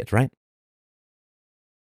parents did, right?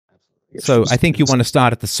 So I think you want to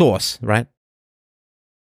start at the source, right?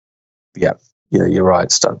 Yeah, you're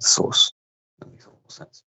right. Start at the source. That makes a lot of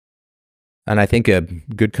sense. And I think a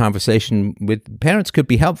good conversation with parents could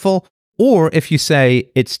be helpful. Or if you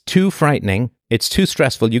say it's too frightening, it's too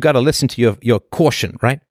stressful, you got to listen to your caution,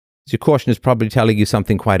 right? So your caution is probably telling you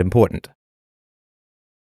something quite important.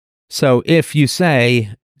 So if you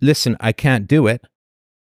say, listen, I can't do it,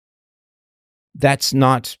 that's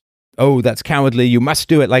not, oh, that's cowardly, you must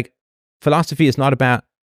do it. Like, philosophy is not about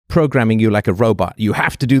programming you like a robot. You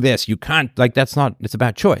have to do this. You can't, like, that's not, it's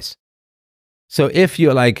about choice. So if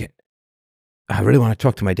you're like, I really want to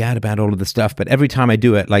talk to my dad about all of this stuff, but every time I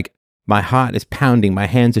do it, like, my heart is pounding, my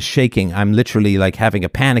hands are shaking, I'm literally like having a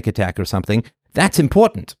panic attack or something, that's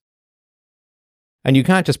important. And you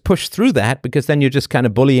can't just push through that, because then you're just kind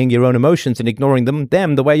of bullying your own emotions and ignoring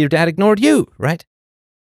them the way your dad ignored you, right?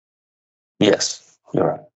 Yes, you're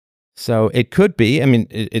right. So it could be, I mean,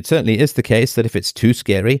 it certainly is the case that if it's too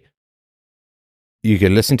scary, you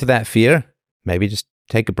could listen to that fear, maybe just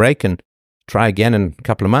take a break and try again in a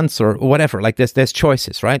couple of months or whatever. Like, there's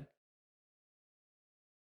choices, right?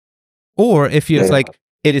 Or if you're like,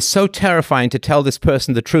 it is so terrifying to tell this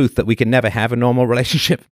person the truth that we can never have a normal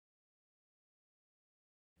relationship.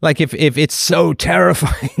 Like, if it's so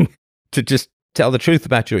terrifying to just tell the truth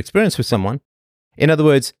about your experience with someone. In other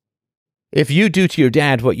words, if you do to your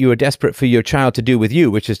dad what you are desperate for your child to do with you,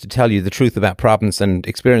 which is to tell you the truth about problems and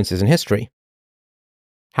experiences in history,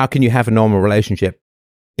 how can you have a normal relationship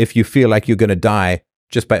if you feel like you're going to die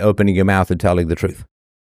just by opening your mouth and telling the truth?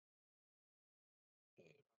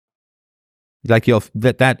 Like,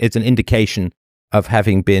 that is an indication of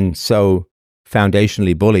having been so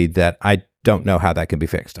foundationally bullied that I don't know how that can be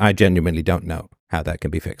fixed. I genuinely don't know how that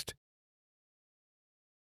can be fixed.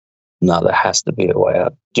 No, there has to be a way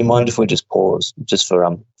out. Do you mind if we just pause just for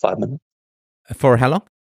 5 minutes? For how long?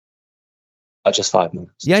 Just 5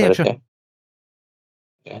 minutes. Yeah, sure. Okay?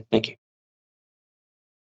 Okay, thank you.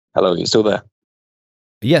 Hello, you still there?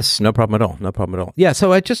 Yes, no problem at all. No problem at all. Yeah,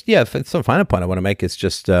 so the final point I want to make is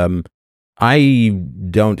just, I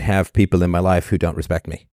don't have people in my life who don't respect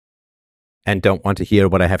me and don't want to hear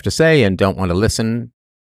what I have to say and don't want to listen.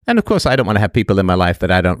 And of course, I don't want to have people in my life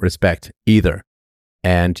that I don't respect either.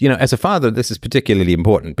 And, as a father, this is particularly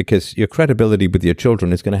important because your credibility with your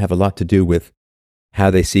children is going to have a lot to do with how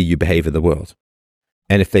they see you behave in the world.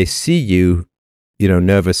 And if they see you,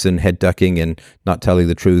 nervous and head ducking and not telling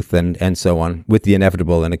the truth and so on, with the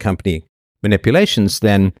inevitable and accompanying manipulations,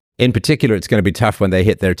 then in particular, it's going to be tough when they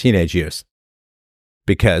hit their teenage years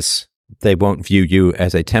because they won't view you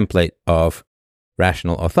as a template of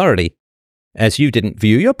rational authority, as you didn't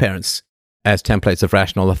view your parents as templates of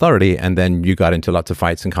rational authority. And then you got into lots of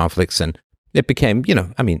fights and conflicts, and it became,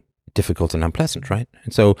 difficult and unpleasant, right?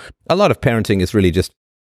 And so a lot of parenting is really just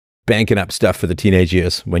banking up stuff for the teenage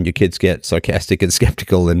years when your kids get sarcastic and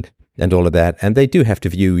skeptical and all of that. And they do have to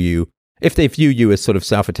view you, if they view you as sort of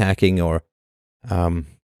self-attacking or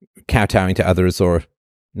kowtowing to others or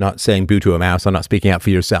not saying boo to a mouse or not speaking out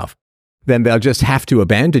for yourself, then they'll just have to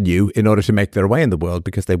abandon you in order to make their way in the world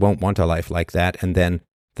because they won't want a life like that. And then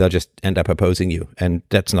they'll just end up opposing you. And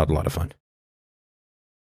that's not a lot of fun.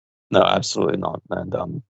 No, absolutely not.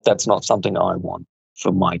 And that's not something I want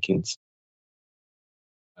for my kids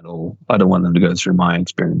at all. I don't want them to go through my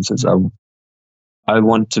experiences. I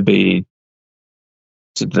want to be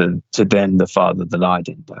to them the father that I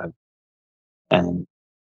didn't have. And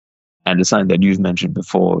it's something that you've mentioned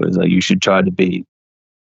before is that you should try to be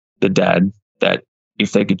the dad that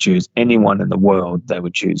if they could choose anyone in the world, they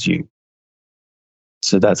would choose you.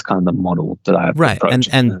 So that's kind of the model that I have. Right.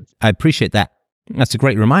 And I appreciate that. That's a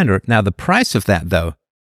great reminder. Now, the price of that, though,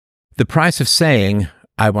 the price of saying,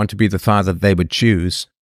 I want to be the father they would choose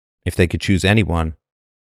if they could choose anyone,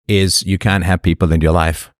 is you can't have people in your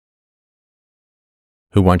life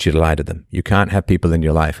who want you to lie to them. You can't have people in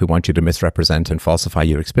your life who want you to misrepresent and falsify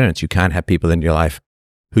your experience. You can't have people in your life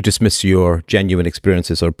who dismiss your genuine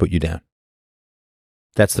experiences or put you down.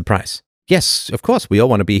 That's the price. Yes, of course, we all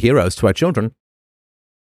want to be heroes to our children.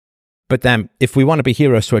 But then, if we want to be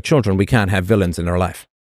heroes to our children, we can't have villains in our life.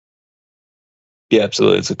 Yeah,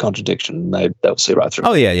 absolutely. It's a contradiction. They'll see right through.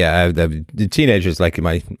 Oh, yeah. The teenagers, like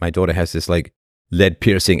my daughter has this like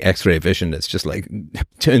lead-piercing X-ray vision that's just like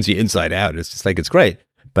turns you inside out. It's just like, it's great.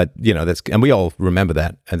 But, and we all remember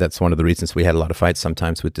that. And that's one of the reasons we had a lot of fights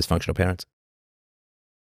sometimes with dysfunctional parents.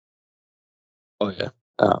 Oh, yeah.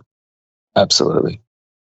 Absolutely.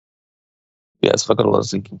 Yes, I've got a lot of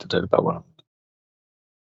thinking to do about what I'm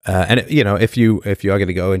and if you are going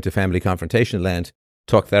to go into family confrontation land,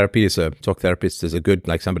 talk therapist is a good,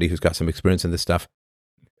 like somebody who's got some experience in this stuff,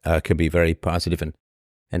 can be very positive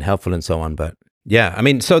and helpful and so on. But yeah, I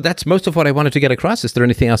mean, so that's most of what I wanted to get across. Is there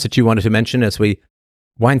anything else that you wanted to mention as we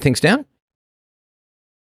wind things down?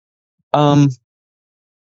 I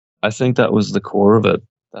think that was the core of it.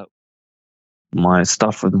 That my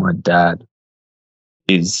stuff with my dad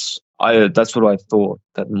that's what I thought,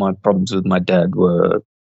 that my problems with my dad were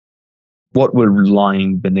what were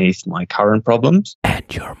lying beneath my current problems. And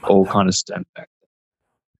your mother. All kind of stem back.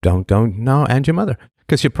 No, and your mother.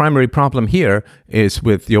 Because your primary problem here is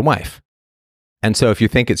with your wife. And so if you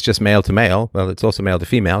think it's just male to male, well, it's also male to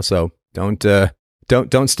female. So don't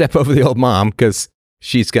step over the old mom, because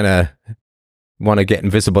she's going to want to get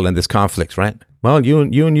invisible in this conflict, right? Well, you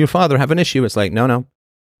and your father have an issue. It's like, no,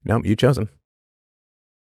 you chose him.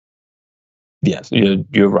 Yes,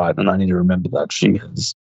 you're right. And I need to remember that she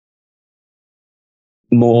has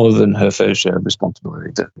more than her fair share of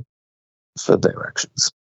responsibility for their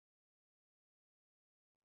actions.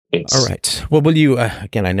 All right. Well, will you,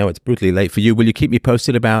 again, I know it's brutally late for you. Will you keep me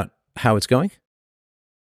posted about how it's going?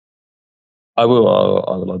 I will.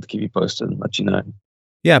 I would love to keep you posted and let you know.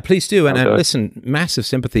 Yeah, please do. And listen, massive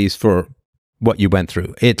sympathies for what you went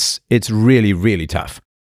through. It's really, really tough.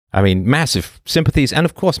 I mean, massive sympathies, and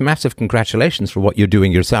of course, massive congratulations for what you're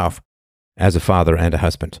doing yourself as a father and a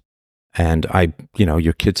husband. And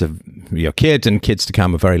your kids and kids to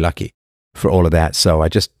come are very lucky for all of that. So I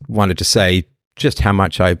just wanted to say just how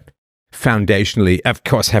much I foundationally, of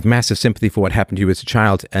course, have massive sympathy for what happened to you as a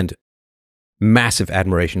child and massive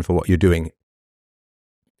admiration for what you're doing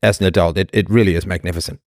as an adult. It really is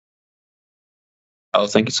magnificent. Oh,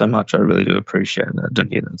 thank you so much. I really do appreciate that. I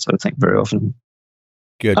don't hear that, so thank you very often.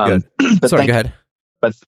 Good. Sorry, go ahead.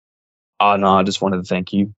 No, I just wanted to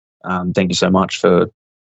thank you. Thank you so much for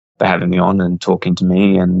having me on and talking to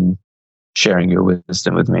me and sharing your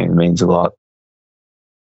wisdom with me. It means a lot.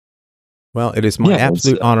 Well, it is my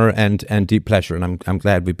absolute honor and deep pleasure, and I'm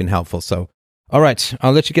glad we've been helpful. So, all right,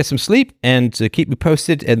 I'll let you get some sleep and keep me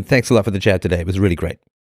posted. And thanks a lot for the chat today. It was really great.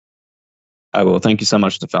 I will. Thank you so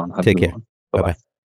much, Stefan. Take care. Bye-bye.